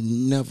 I ain't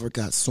never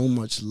got so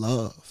much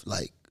love.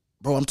 Like,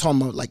 bro, I'm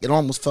talking about, like, it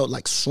almost felt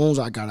like as soon as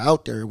I got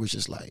out there, it was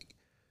just like,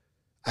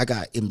 I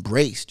got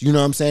embraced. You know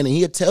what I'm saying? And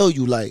he'll tell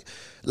you, like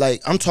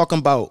I'm talking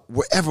about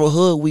wherever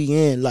hood we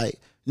in, like,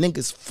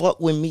 niggas fuck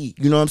with me.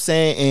 You know what I'm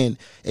saying? And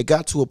it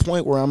got to a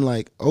point where I'm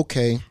like,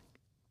 okay,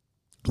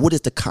 what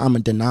is the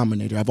common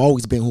denominator? I've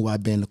always been who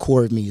I've been. The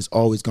core of me is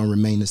always going to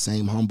remain the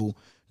same, humble,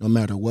 no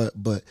matter what.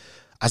 But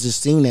I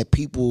just seen that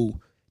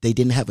people, they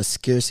didn't have a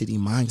scarcity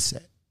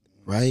mindset,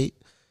 right?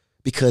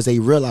 Because they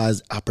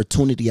realized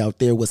opportunity out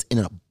there was in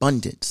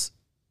abundance.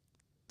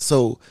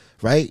 So,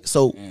 right?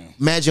 So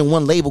imagine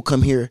one label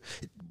come here.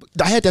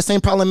 I had that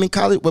same problem in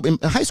college, in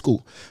high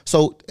school.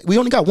 So we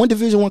only got one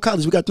Division I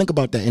college. We got to think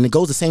about that. And it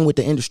goes the same with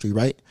the industry,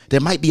 right? There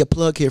might be a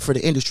plug here for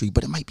the industry,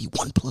 but it might be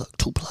one plug,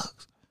 two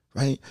plugs,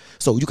 right?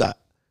 So you got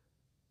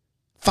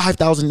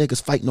 5,000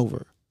 niggas fighting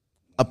over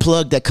a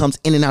plug that comes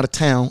in and out of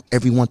town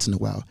every once in a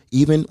while.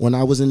 Even when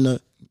I was in the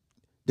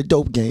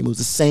dope game, it was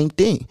the same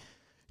thing.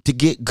 To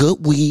get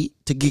good weed,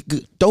 to get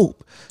good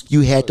dope,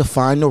 you had to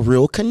find the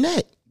real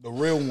connect. The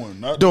real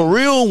one, not the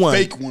real one,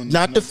 fake one,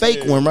 not the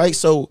fake one, right?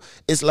 So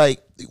it's like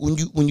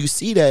when you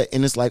see that,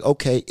 and it's like,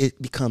 okay,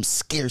 it becomes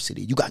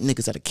scarcity. You got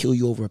niggas that'll kill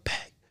you over a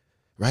pack,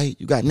 right?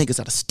 You got niggas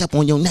that'll step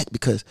on your neck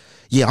because,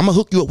 yeah, I'm gonna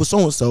hook you up with so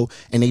and so,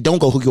 and they don't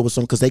go hook you up with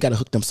someone because they gotta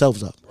hook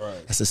themselves up.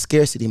 Right. That's a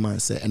scarcity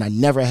mindset, and I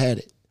never had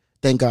it.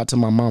 Thank God to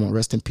my mama,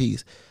 rest in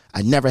peace.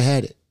 I never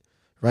had it.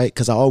 Right?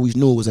 Because I always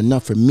knew it was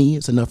enough for me.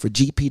 It's enough for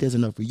GP. There's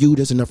enough for you.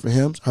 There's enough for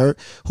him, her,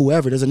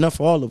 whoever. There's enough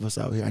for all of us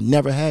out here. I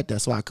never had that.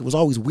 So it was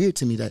always weird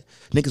to me that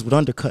niggas would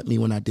undercut me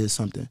when I did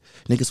something.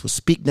 Niggas would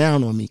speak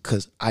down on me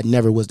because I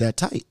never was that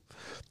tight.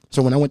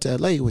 So when I went to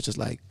LA, it was just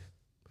like,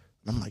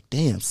 I'm like,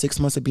 damn, 6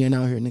 months of being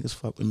out here, niggas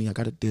fuck with me. I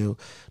got to deal.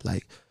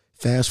 Like,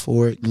 fast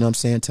forward, you know what I'm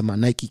saying, to my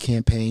Nike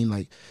campaign.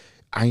 Like,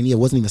 I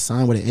wasn't even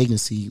signed with an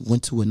agency,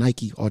 went to a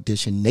Nike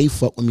audition. They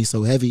fucked with me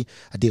so heavy.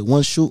 I did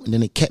one shoot, and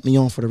then they kept me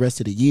on for the rest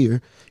of the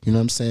year. You know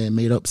what I'm saying?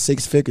 Made up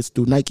 6 figures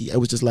through Nike. It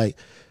was just like,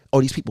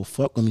 oh, these people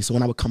fuck with me. So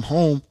when I would come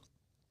home,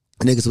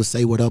 niggas would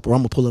say what up, or I'm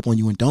gonna pull up on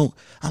you and don't.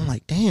 I'm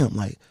like, damn,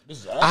 like,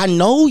 I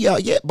know y'all,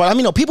 yeah, but I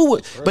mean, no, people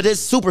would, but it's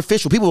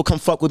superficial. People would come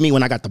fuck with me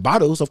when I got the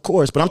bottles, of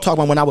course, but I'm talking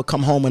about when I would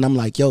come home and I'm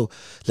like, yo,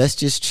 let's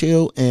just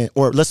chill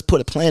or let's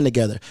put a plan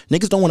together.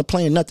 Niggas don't want to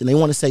plan nothing. They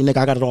want to say, nigga,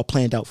 I got it all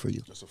planned out for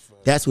you.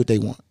 That's what they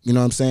want. You know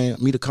what I'm saying?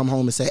 Me to come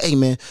home and say, hey,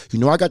 man, you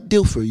know I got the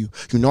deal for you.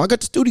 You know I got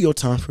the studio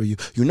time for you.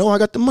 You know I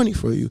got the money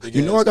for you.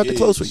 You know I got the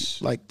clothes for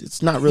you. Like,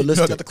 it's not realistic.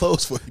 You know I got the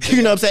clothes for you.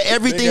 You know what I'm saying?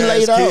 Everything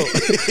laid out.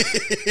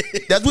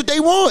 That's what they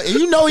want. And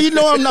you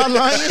know I'm not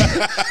lying.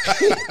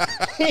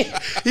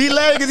 He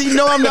lying because he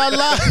know I'm not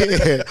lying.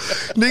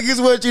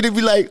 Niggas want you to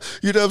be like,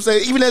 you know what I'm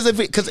saying? Even as if,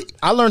 because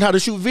I learned how to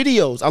shoot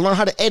videos. I learned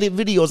how to edit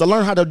videos. I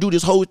learned how to do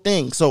this whole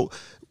thing. So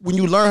when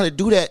you learn how to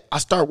do that, I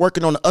start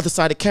working on the other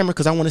side of the camera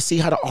because I want to see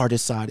how the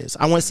artist side is.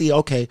 I want to see,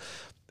 okay,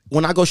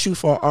 when I go shoot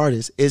for an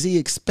artist, is he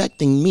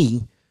expecting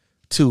me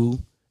to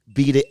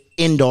be the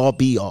end-all,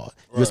 be-all? Right.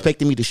 You're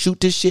expecting me to shoot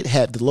this shit,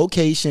 have the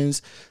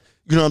locations,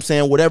 you know what I'm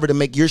saying, whatever, to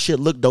make your shit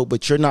look dope,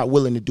 but you're not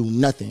willing to do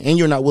nothing. And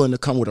you're not willing to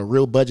come with a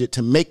real budget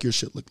to make your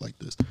shit look like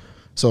this.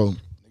 So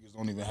niggas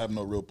don't even have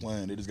no real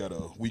plan. They just got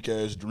a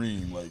weak-ass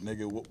dream. Like,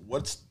 nigga,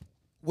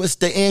 what's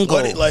the end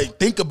goal? Like,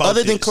 think about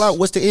other than clout,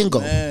 what's the end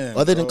goal? Man,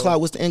 other than clout,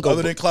 what's the end goal?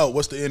 Other than clout,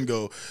 what's the end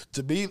goal?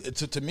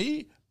 To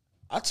me,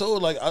 I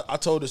told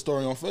this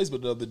story on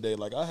Facebook the other day.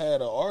 Like, I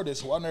had an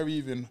artist who I never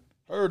even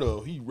heard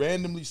of. He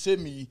randomly sent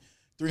me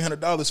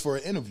 $300 for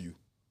an interview.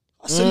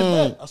 I sent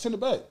it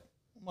back.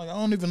 I'm like, I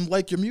don't even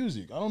like your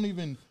music. I don't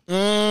even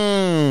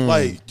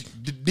like.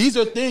 These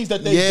are things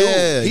that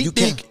they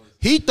do.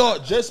 He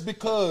thought just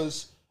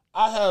because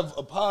I have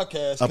a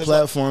podcast, a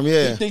platform,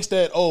 he thinks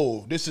that,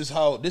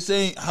 this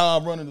ain't how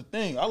I'm running the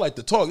thing. I like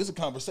to talk. It's a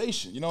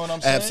conversation. You know what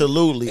I'm saying?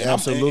 Absolutely. And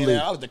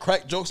I like to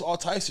crack jokes, all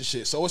types of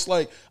shit. So it's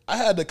like I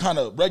had to kind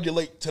of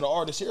regulate to the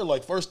artist here.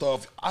 Like, first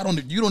off,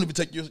 you don't even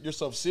take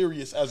yourself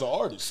serious as an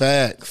artist.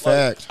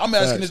 Fact. I'm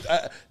asking this.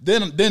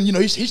 Then you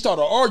know he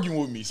started arguing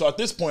with me. So at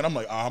this point, I'm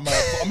like, I'm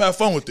have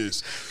fun with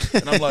this.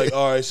 And I'm like,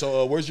 all right.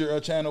 So where's your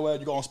channel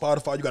at? You go on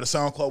Spotify. You got a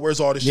SoundCloud. Where's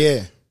all this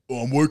shit? Yeah.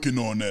 Oh, I'm working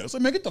on that. I was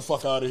like, man, get the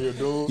fuck out of here,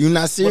 dude. You're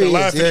not serious.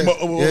 Laughing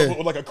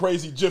with like a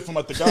crazy gif from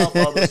like The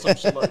Godfather or some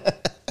shit.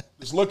 Like,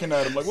 just looking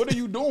at him like, what are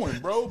you doing,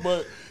 bro?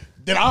 But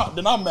then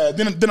I'm mad.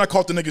 Then I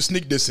caught the nigga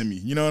sneak dissing me.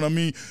 You know what I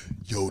mean?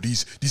 Yo,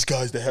 these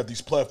guys that have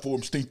these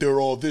platforms think they're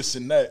all this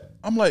and that.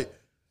 I'm like,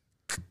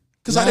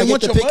 because I didn't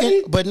want your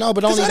money. But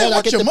only that,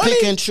 I get to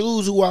pick and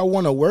choose who I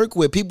want to work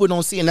with. People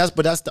don't see, and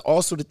that's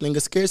also the thing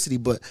of scarcity.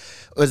 But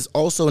it's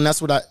also, and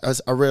that's what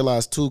I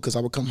realized too, because I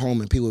would come home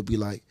and people would be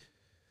like,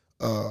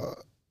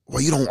 well,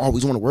 you don't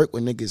always want to work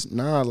with niggas.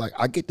 Nah, like,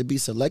 I get to be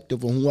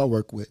selective on who I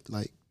work with.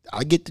 Like,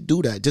 I get to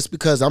do that. Just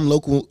because I'm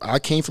local, I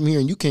came from here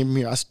and you came from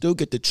here, I still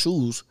get to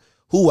choose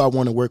who I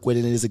want to work with,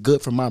 and is it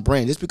good for my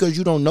brand? It's because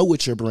you don't know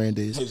what your brand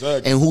is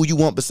and who you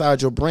want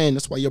beside your brand.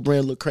 That's why your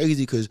brand look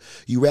crazy, because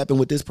you rapping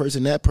with this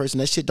person, that person.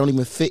 That shit don't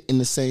even fit in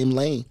the same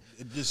lane.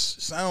 It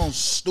just sounds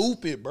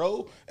stupid,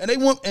 bro. And they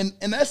want,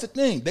 and that's the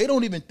thing. They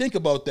don't even think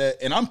about that,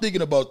 and I'm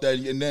thinking about that,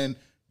 and then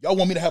y'all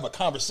want me to have a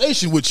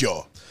conversation with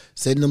y'all.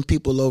 Send them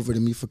people over to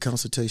me for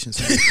consultations.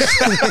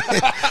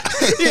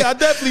 Yeah, I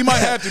definitely might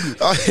have to be.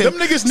 Them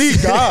niggas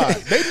need God.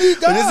 They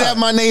need God. Just have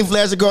my name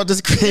flash across the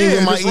screen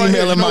with my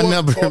email and my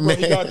number,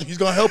 man. He's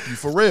going to help you,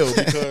 for real,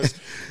 because,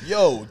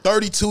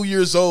 32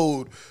 years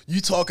old,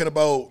 you talking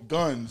about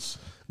guns.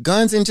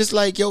 Guns, and just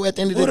like, at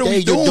the end of the day,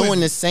 you're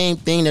doing the same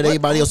thing that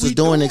everybody else is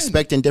doing,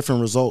 expecting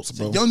different results,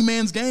 bro. It's a young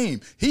man's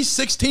game. He's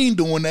 16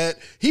 doing that.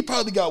 He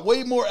probably got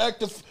way more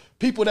active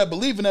people that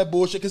believe in that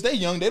bullshit because they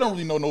young. They don't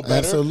really know no better.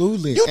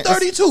 Absolutely. You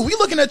 32. We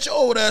looking at your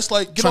old ass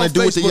like, get trying to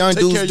do Facebook, what the young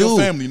dudes care of your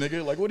family,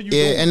 nigga. Like, what are you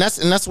doing? And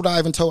that's what I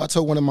even told. I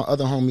told one of my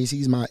other homies,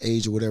 he's my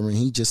age or whatever, and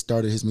he just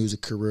started his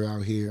music career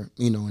out here,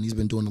 and he's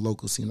been doing the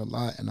local scene a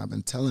lot. And I've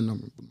been telling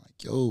him,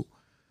 like, yo,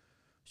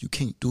 you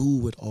can't do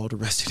what all the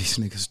rest of these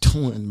niggas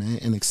doing, man,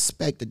 and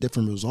expect a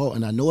different result.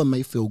 And I know it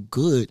may feel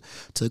good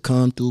to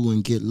come through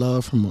and get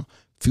love from a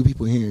few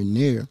people here and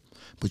there,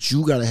 but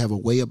you got to have a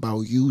way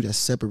about you that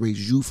separates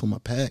you from a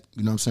pack.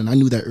 You know what I'm saying? I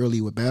knew that early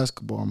with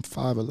basketball. I'm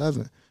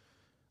 5'11".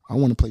 I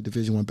want to play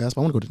Division I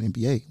basketball. I want to go to the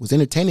NBA. Was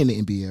entertaining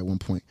the NBA at one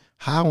point.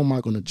 How am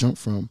I going to jump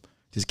from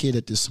this kid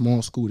at this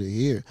small school to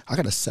here? I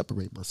got to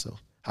separate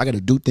myself. I got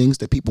to do things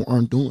that people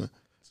aren't doing.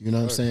 You know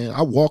what I'm saying?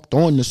 I walked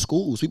on the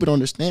schools. People don't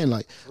understand.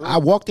 Like, I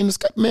walked in the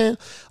sky, man.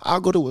 I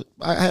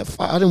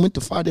done went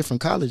to 5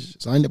 different colleges.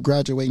 So I ended up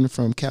graduating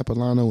from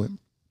Capilano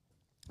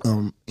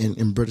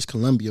in British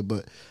Columbia.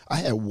 But I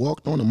had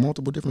walked on to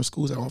multiple different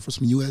schools. I offered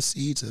from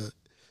USC to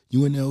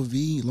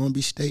UNLV, Long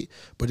Beach State.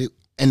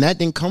 And that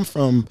didn't come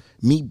from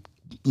me,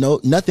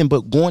 nothing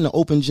but going to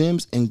open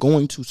gyms and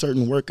going to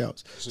certain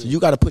workouts. So you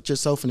got to put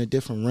yourself in a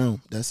different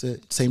realm. That's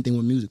it. Same thing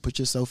with music. Put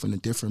yourself in a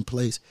different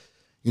place.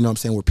 You know what I'm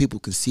saying? Where people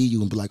can see you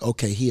and be like,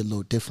 okay, he a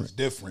little different. It's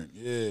different,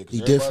 yeah.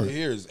 Because everybody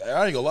here is,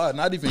 I ain't gonna lie,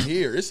 not even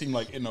here. It seemed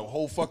like in the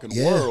whole fucking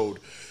world,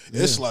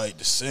 it's like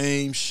the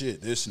same shit.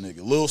 This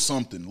nigga, little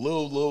something,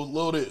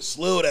 little this,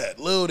 little that,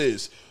 little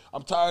this.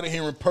 I'm tired of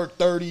hearing perk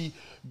 30.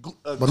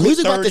 But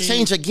music about to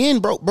change again,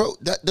 bro.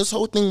 This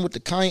whole thing with the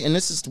Kanye, and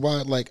this is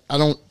why, like,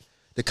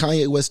 the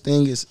Kanye West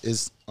thing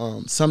is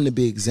something to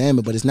be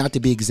examined, but it's not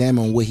to be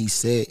examined on what he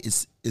said.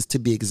 It's to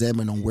be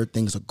examined on where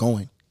things are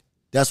going.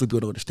 That's what people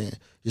don't understand.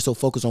 You're so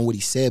focused on what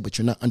he said, but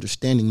you're not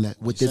understanding that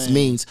what this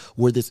means,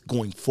 where this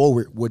going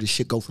forward, where does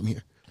shit go from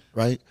here,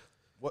 right?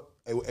 What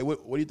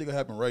do you think will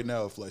happen right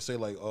now if, like, say,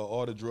 like,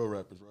 all the drill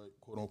rappers, right,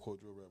 quote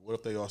unquote drill rappers, what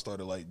if they all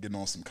started, like, getting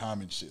on some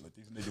common shit, like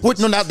these niggas?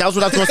 That was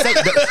what I was gonna say.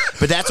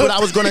 But that's what I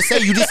was gonna say.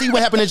 You just see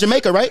what happened in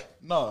Jamaica, right?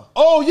 No.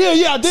 Oh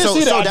yeah, I did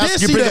see that.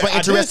 You bring up an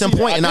interesting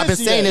point, and I've been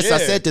saying this. I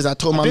said this. I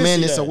told my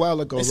man this a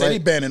while ago. They said he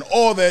banning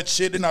all that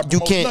shit. They're not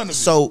promoting none of it.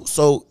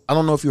 So I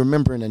don't know if you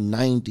remember in the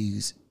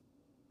 90s.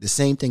 The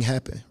same thing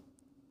happened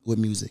with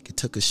music. It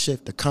took a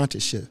shift, a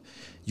conscious shift.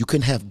 You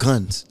couldn't have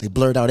guns. They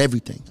blurred out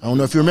everything. I don't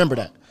know if you remember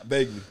that.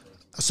 Vaguely.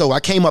 So I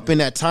came up in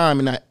that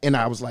time, and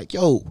I was like,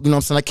 yo, you know what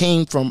I'm saying? I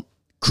came from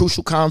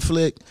Crucial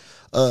Conflict,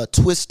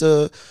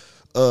 Twista,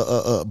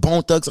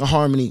 Bone Thugs and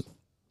Harmony.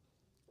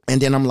 And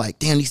then I'm like,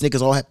 damn, these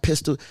niggas all had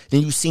pistols.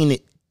 Then you seen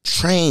it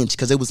change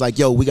because it was like,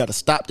 yo, we got to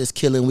stop this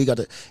killing.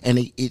 And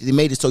it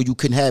made it so you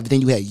couldn't have it.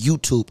 Then you had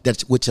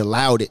YouTube, which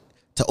allowed it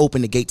to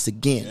open the gates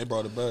again. They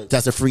brought it back.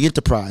 That's a free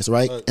enterprise,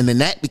 right? And then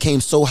that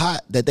became so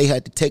hot that they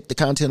had to take the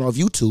content off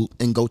YouTube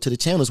and go to the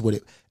channels with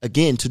it.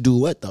 Again, to do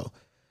what, though?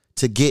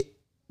 To get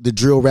the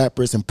drill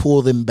rappers and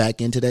pull them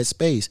back into that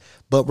space.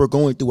 But we're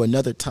going through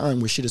another time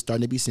where shit is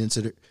starting to be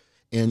censored.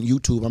 And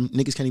YouTube,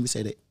 niggas can't even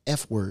say the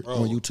F word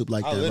on YouTube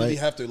like that, right? I literally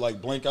have to,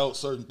 like, blank out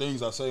certain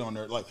things I say on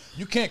there. Like,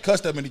 you can't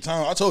cuss that many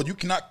times. I told you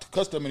cannot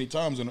cuss that many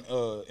times in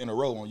a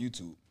row on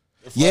YouTube.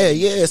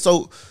 Yeah.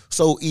 So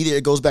either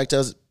it goes back to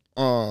us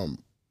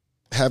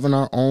having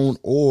our own,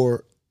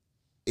 or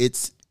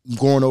it's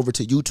going over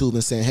to YouTube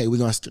and saying, hey, we're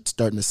going to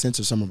starting to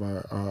censor some of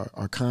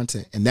our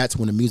content. And that's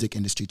when the music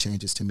industry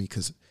changes to me,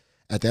 because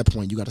at that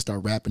point you got to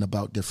start rapping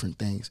about different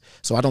things.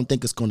 So I don't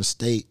think it's going to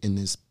stay in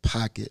this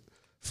pocket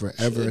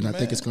forever. I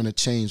think it's going to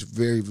change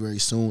very, very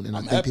soon. And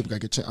I think people got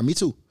to get changed. Me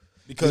too.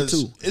 Because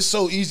it's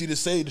so easy to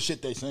say the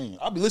shit they saying.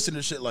 I'll be listening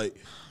to shit like,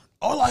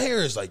 all I hear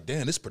is like,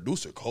 damn, this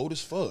producer cold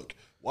as fuck.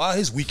 Why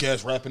his weak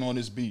ass rapping on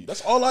this beat?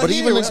 That's all I hear. But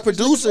even as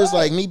producers,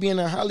 like me being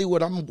in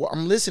Hollywood, I'm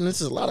listening. This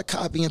is a lot of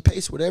copy and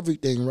paste with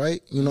everything,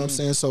 right? You know what I'm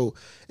saying? So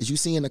as you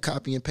see in the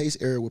copy and paste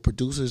era with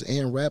producers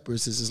and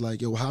rappers, this is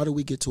like, yo, how do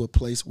we get to a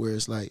place where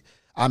it's like,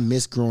 I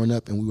miss growing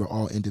up and we were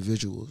all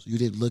individuals. You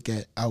didn't look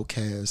at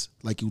Outkast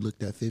like you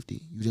looked at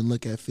 50. You didn't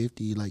look at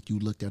 50 like you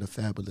looked at a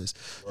Fabulous.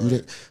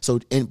 Right.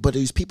 But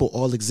these people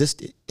all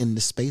existed in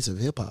the space of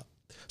hip hop.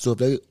 So if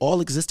they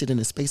all existed in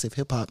the space of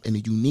hip hop in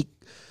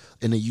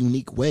a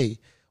unique way,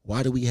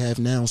 why do we have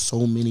now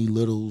so many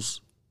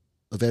littles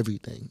of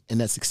everything? And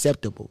that's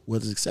acceptable. Well,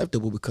 it's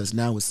acceptable because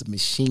now it's a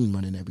machine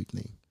running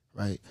everything,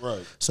 right?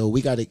 Right. So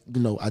we got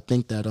to, I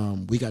think that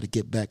we got to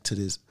get back to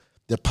this.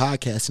 The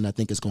podcasting, I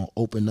think, is going to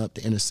open up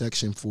the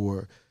intersection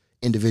for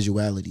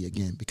individuality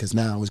again, because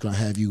now it's going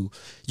to have you're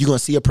going to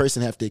see a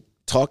person have to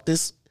talk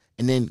this,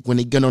 and then when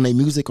they get on their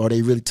music, are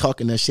they really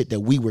talking that shit that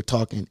we were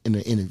talking in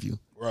the interview?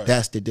 Right.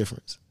 That's the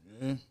difference.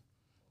 Yeah.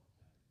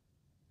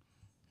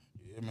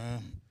 Yeah, man.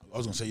 I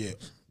was going to say, yeah.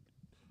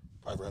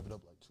 Probably wrap it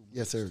up like 2 minutes.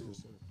 Yes, sir. Yes,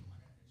 sir.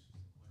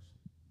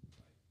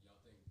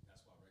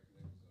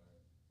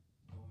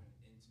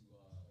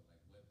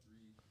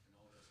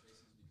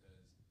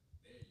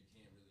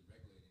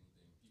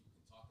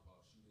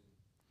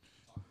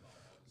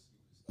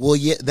 Well,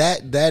 yeah,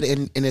 that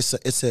and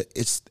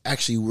it's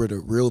actually where the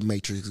real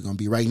matrix is gonna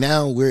be. Right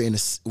now, we're in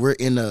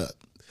a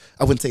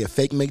I wouldn't say a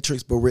fake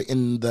matrix, but we're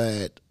in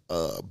that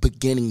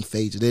beginning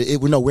phase.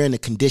 We're in the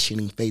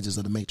conditioning phases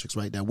of the matrix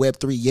right now.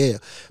 Web3, yeah,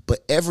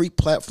 but every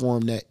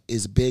platform that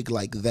is big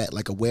like that,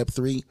 like a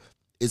Web3,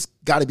 it's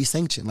got to be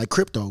sanctioned. Like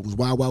crypto was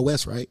Wild Wild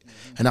West, right?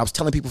 Mm-hmm. And I was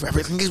telling people, we're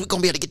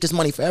gonna be able to get this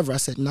money forever. I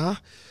said, nah,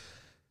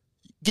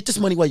 get this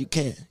money while you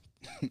can,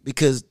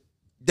 because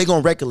they're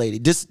going to regulate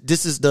it.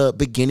 This is the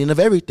beginning of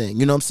everything.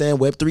 You know what I'm saying?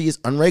 Web3 is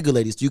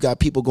unregulated. So you got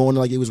people going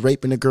like it was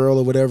raping a girl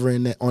or whatever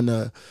on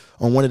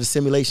one of the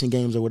simulation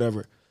games or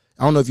whatever.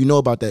 I don't know if you know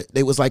about that.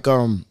 They was like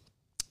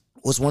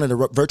was one of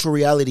the virtual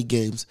reality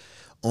games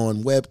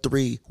on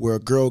Web3 where a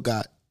girl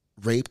got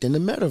raped in the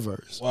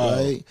metaverse, wow.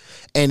 Right?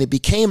 And it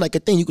became like a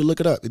thing. You could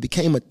look it up. It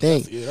became a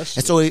thing. And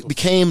so it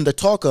became the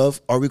talk of,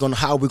 how are we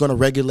going to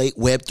regulate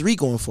Web3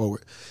 going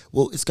forward?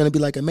 Well, it's going to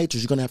be like a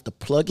matrix. You're going to have to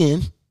plug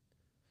in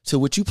to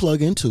what you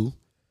plug into,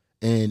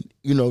 and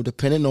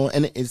depending on,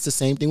 and it's the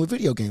same thing with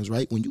video games,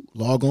 right? When you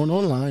log on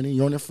online and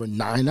you're on there for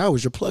 9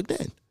 hours, you're plugged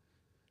in.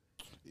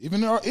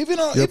 Even our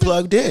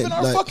plugged in. Even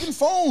our like, fucking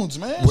phones,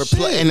 man.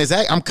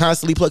 I'm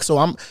constantly plugged. So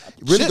I'm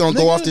really gonna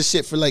go off this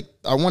shit for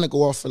I want to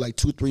go off for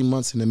 2-3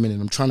 months in a minute.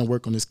 I'm trying to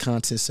work on this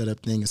content setup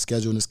thing and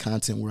scheduling this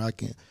content where I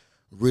can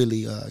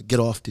really get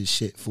off this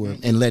shit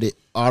and let it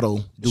auto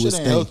do its thing. This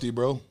shit ain't healthy,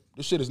 bro.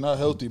 This shit is not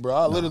healthy, bro.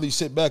 I literally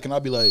sit back and I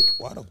be like,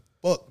 why the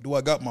fuck do I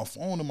got my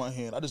phone in my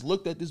hand? I just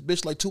looked at this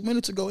bitch 2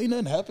 minutes ago. Ain't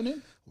nothing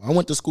happening. I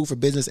went to school for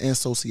business and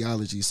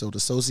sociology. So the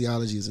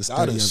sociology is a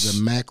study of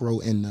the macro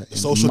and the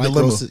social micro.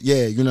 dilemma.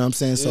 Yeah, you know what I'm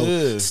saying?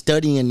 So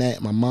studying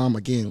that, my mom,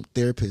 again,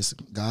 therapist,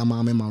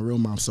 godmom and my real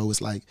mom. So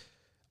it's like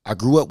I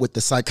grew up with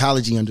the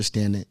psychology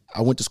understanding.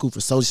 I went to school for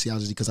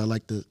sociology because I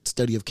like the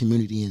study of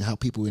community and how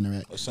people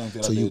interact. That's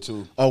something I did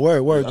too. Oh,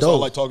 word, that's why I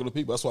like talking to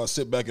people. That's why I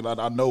sit back and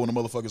I know when the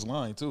motherfucker's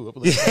lying too.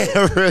 I'm like,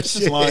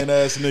 this lying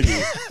ass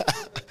nigga.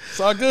 It's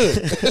all good.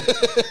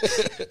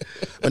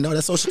 But no,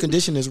 that social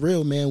condition is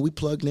real, man. We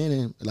plugged in,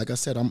 and like I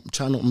said, I'm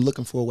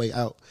looking for a way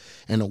out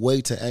and a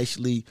way to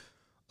actually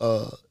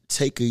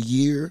take a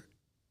year,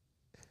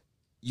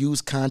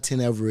 use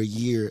content over a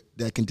year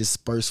that can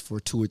disperse for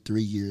 2 or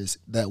 3 years.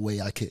 That way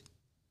I could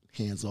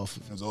hands off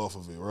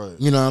of it, right.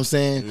 You know what I'm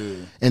saying? Yeah.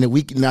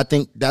 And I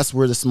think that's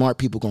where the smart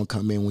people gonna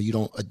come in. When you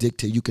don't addict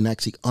to it, you can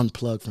actually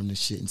unplug from this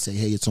shit and say,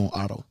 hey, it's on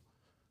auto.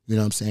 You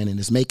know what I'm saying? And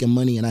it's making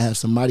money, and I have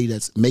somebody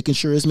that's making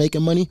sure it's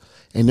making money,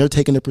 and they're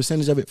taking a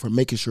percentage of it for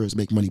making sure it's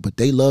making money. But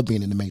they love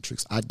being in the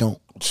matrix. I don't.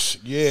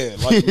 Yeah,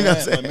 like,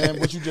 man,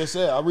 what you just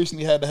said. I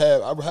recently had to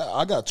have,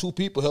 I got 2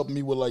 people helping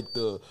me with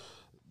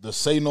the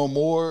Say No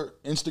More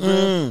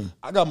Instagram.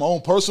 I got my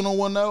own personal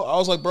one now. I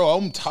was like, bro,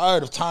 I'm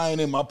tired of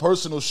tying in my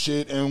personal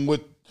shit and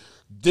with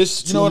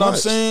this, you know what I'm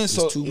saying?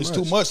 So it's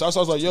too much. So I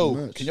was like,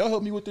 yo, can y'all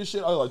help me with this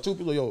shit? I was like 2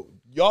 people, yo,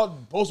 y'all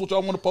post what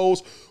y'all want to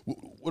post.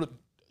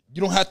 You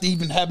don't have to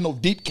even have no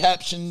deep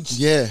captions.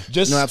 Yeah,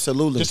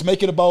 absolutely. Just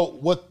make it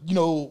about what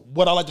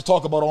I like to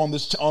talk about on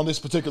this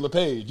particular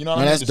page. You know what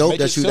I mean? That's dope.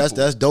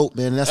 That's dope,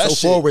 man. That's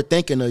so forward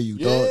thinking of you,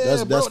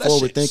 dog. That's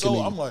forward thinking. So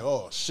I'm like,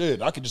 oh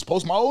shit, I can just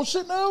post my own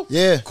shit now.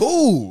 Yeah,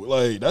 cool.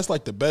 Like that's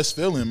like the best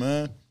feeling,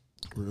 man.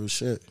 Real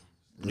shit.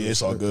 Yeah,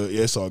 it's all good.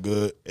 Yeah, it's all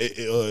good.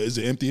 Is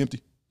it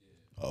empty?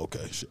 Oh,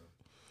 okay, shit.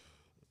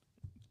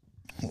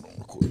 Hold on,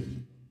 real quick.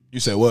 You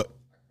said what?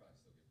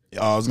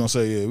 I was gonna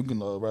say, yeah, we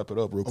can wrap it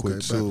up real quick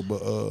too, but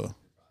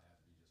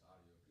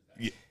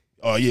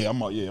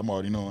I'm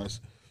already knowing.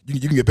 You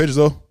can get pictures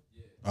though.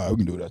 All right, we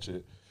can do that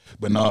shit.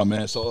 But nah,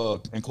 man. So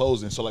in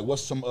closing, so like,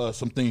 what's some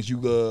things you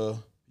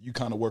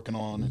kind of working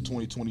on in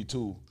 2022?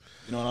 You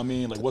know what I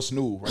mean? Like, what's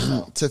new right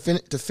now? To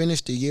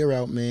finish the year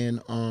out,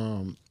 man.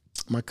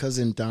 My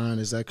cousin Don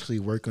is actually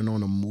working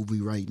on a movie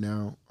right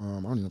now. I don't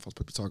even know if I was supposed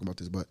to be talking about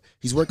this, but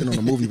he's working on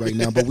a movie right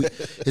now. But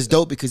it's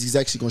dope because he's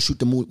actually going to shoot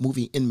the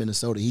movie in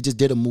Minnesota. He just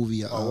did a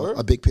movie,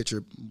 a big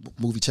picture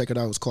movie. Check it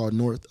out. It's called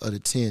North of the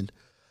 10.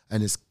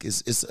 And it's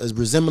a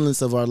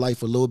resemblance of our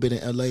life a little bit in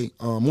L.A.,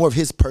 more of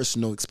his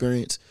personal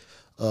experience.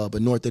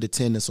 But North of the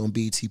 10, that's on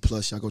BET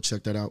Plus. Y'all go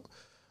check that out.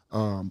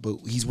 But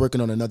he's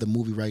working on another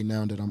movie right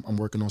now that I'm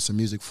working on some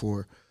music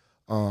for.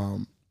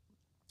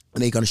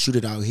 And they're going to shoot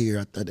it out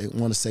here. They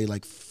want to say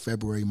like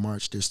February,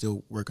 March. They're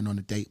still working on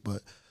the date,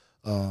 but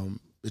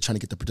they're trying to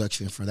get the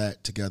production for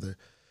that together.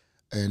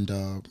 And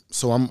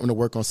so I'm going to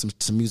work on some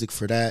music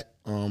for that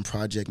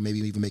project, maybe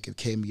even make a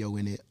cameo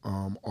in it.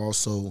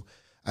 Also,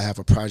 I have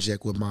a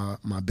project with my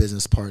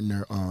business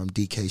partner,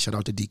 DK. Shout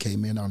out to DK,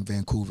 man, out in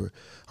Vancouver.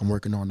 I'm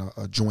working on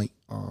a joint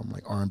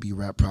like R&B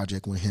rap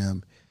project with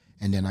him.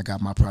 And then I got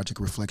my project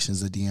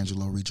Reflections of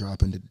D'Angelo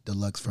redropping the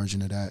deluxe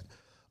version of that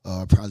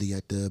probably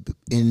at the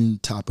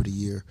top of the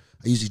year.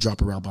 I usually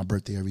drop around my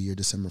birthday every year,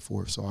 December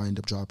 4th. So I end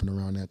up dropping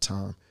around that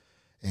time.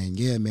 And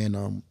yeah, man,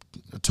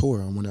 a tour.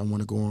 I want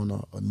to go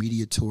on a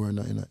media tour and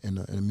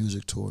a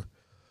music tour.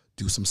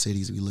 Do some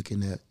cities. We're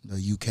looking at the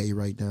UK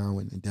right now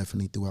and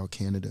definitely throughout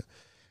Canada.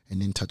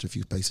 And then touch a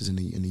few places in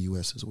the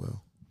U.S. as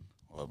well.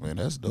 Oh, man,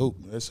 that's dope.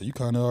 So you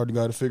kind of already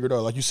got it figured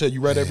out. Like you said,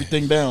 you write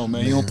everything down,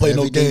 man. You don't play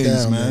no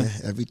games, man.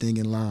 Everything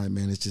in line,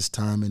 man. It's just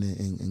timing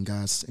and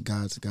God's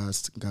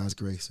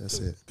grace. That's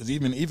it. Because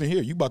even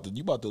here, you about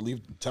to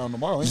leave town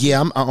tomorrow, ain't you?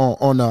 Yeah,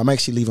 I'm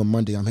actually leaving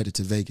Monday. I'm headed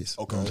to Vegas.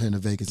 Okay. I'm heading to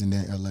Vegas and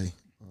then L.A.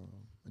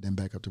 And then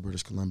back up to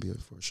British Columbia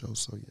for a show.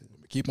 So, yeah.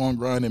 Keep on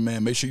grinding,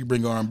 man. Make sure you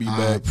bring R&B back.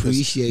 I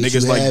appreciate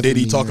niggas you like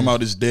Diddy me, talking man.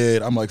 about his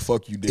dead. I'm like,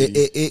 fuck you, Diddy.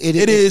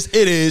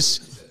 It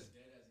is.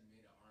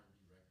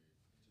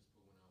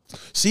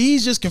 See,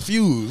 he's just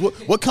confused.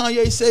 What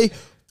Kanye say?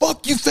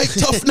 Fuck you, fake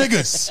tough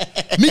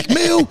niggas. Meek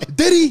Mill,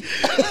 Diddy.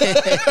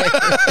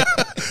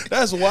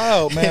 That's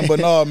wild, man. But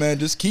nah, man,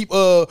 just keep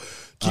on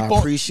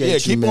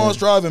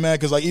striving, man.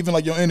 Because like even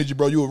like your energy,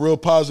 bro, you a real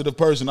positive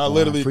person. I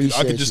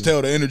could just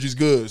tell the energy's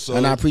good. So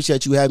and I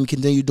appreciate you having me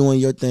continue doing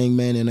your thing,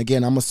 man. And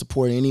again, I'm gonna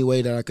support any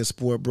way that I can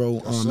support,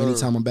 bro. Yes,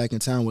 anytime I'm back in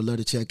town, would love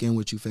to check in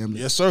with you,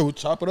 family. Yes, sir. We'll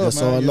chop it up, That's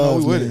man. all I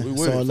love, we man. with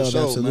That's it. all I love,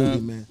 Sure,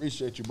 absolutely, man.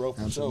 Appreciate you, bro.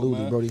 For absolutely, sure,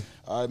 man. Brody.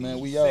 All right, man.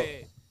 We out.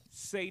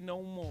 Say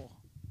no more.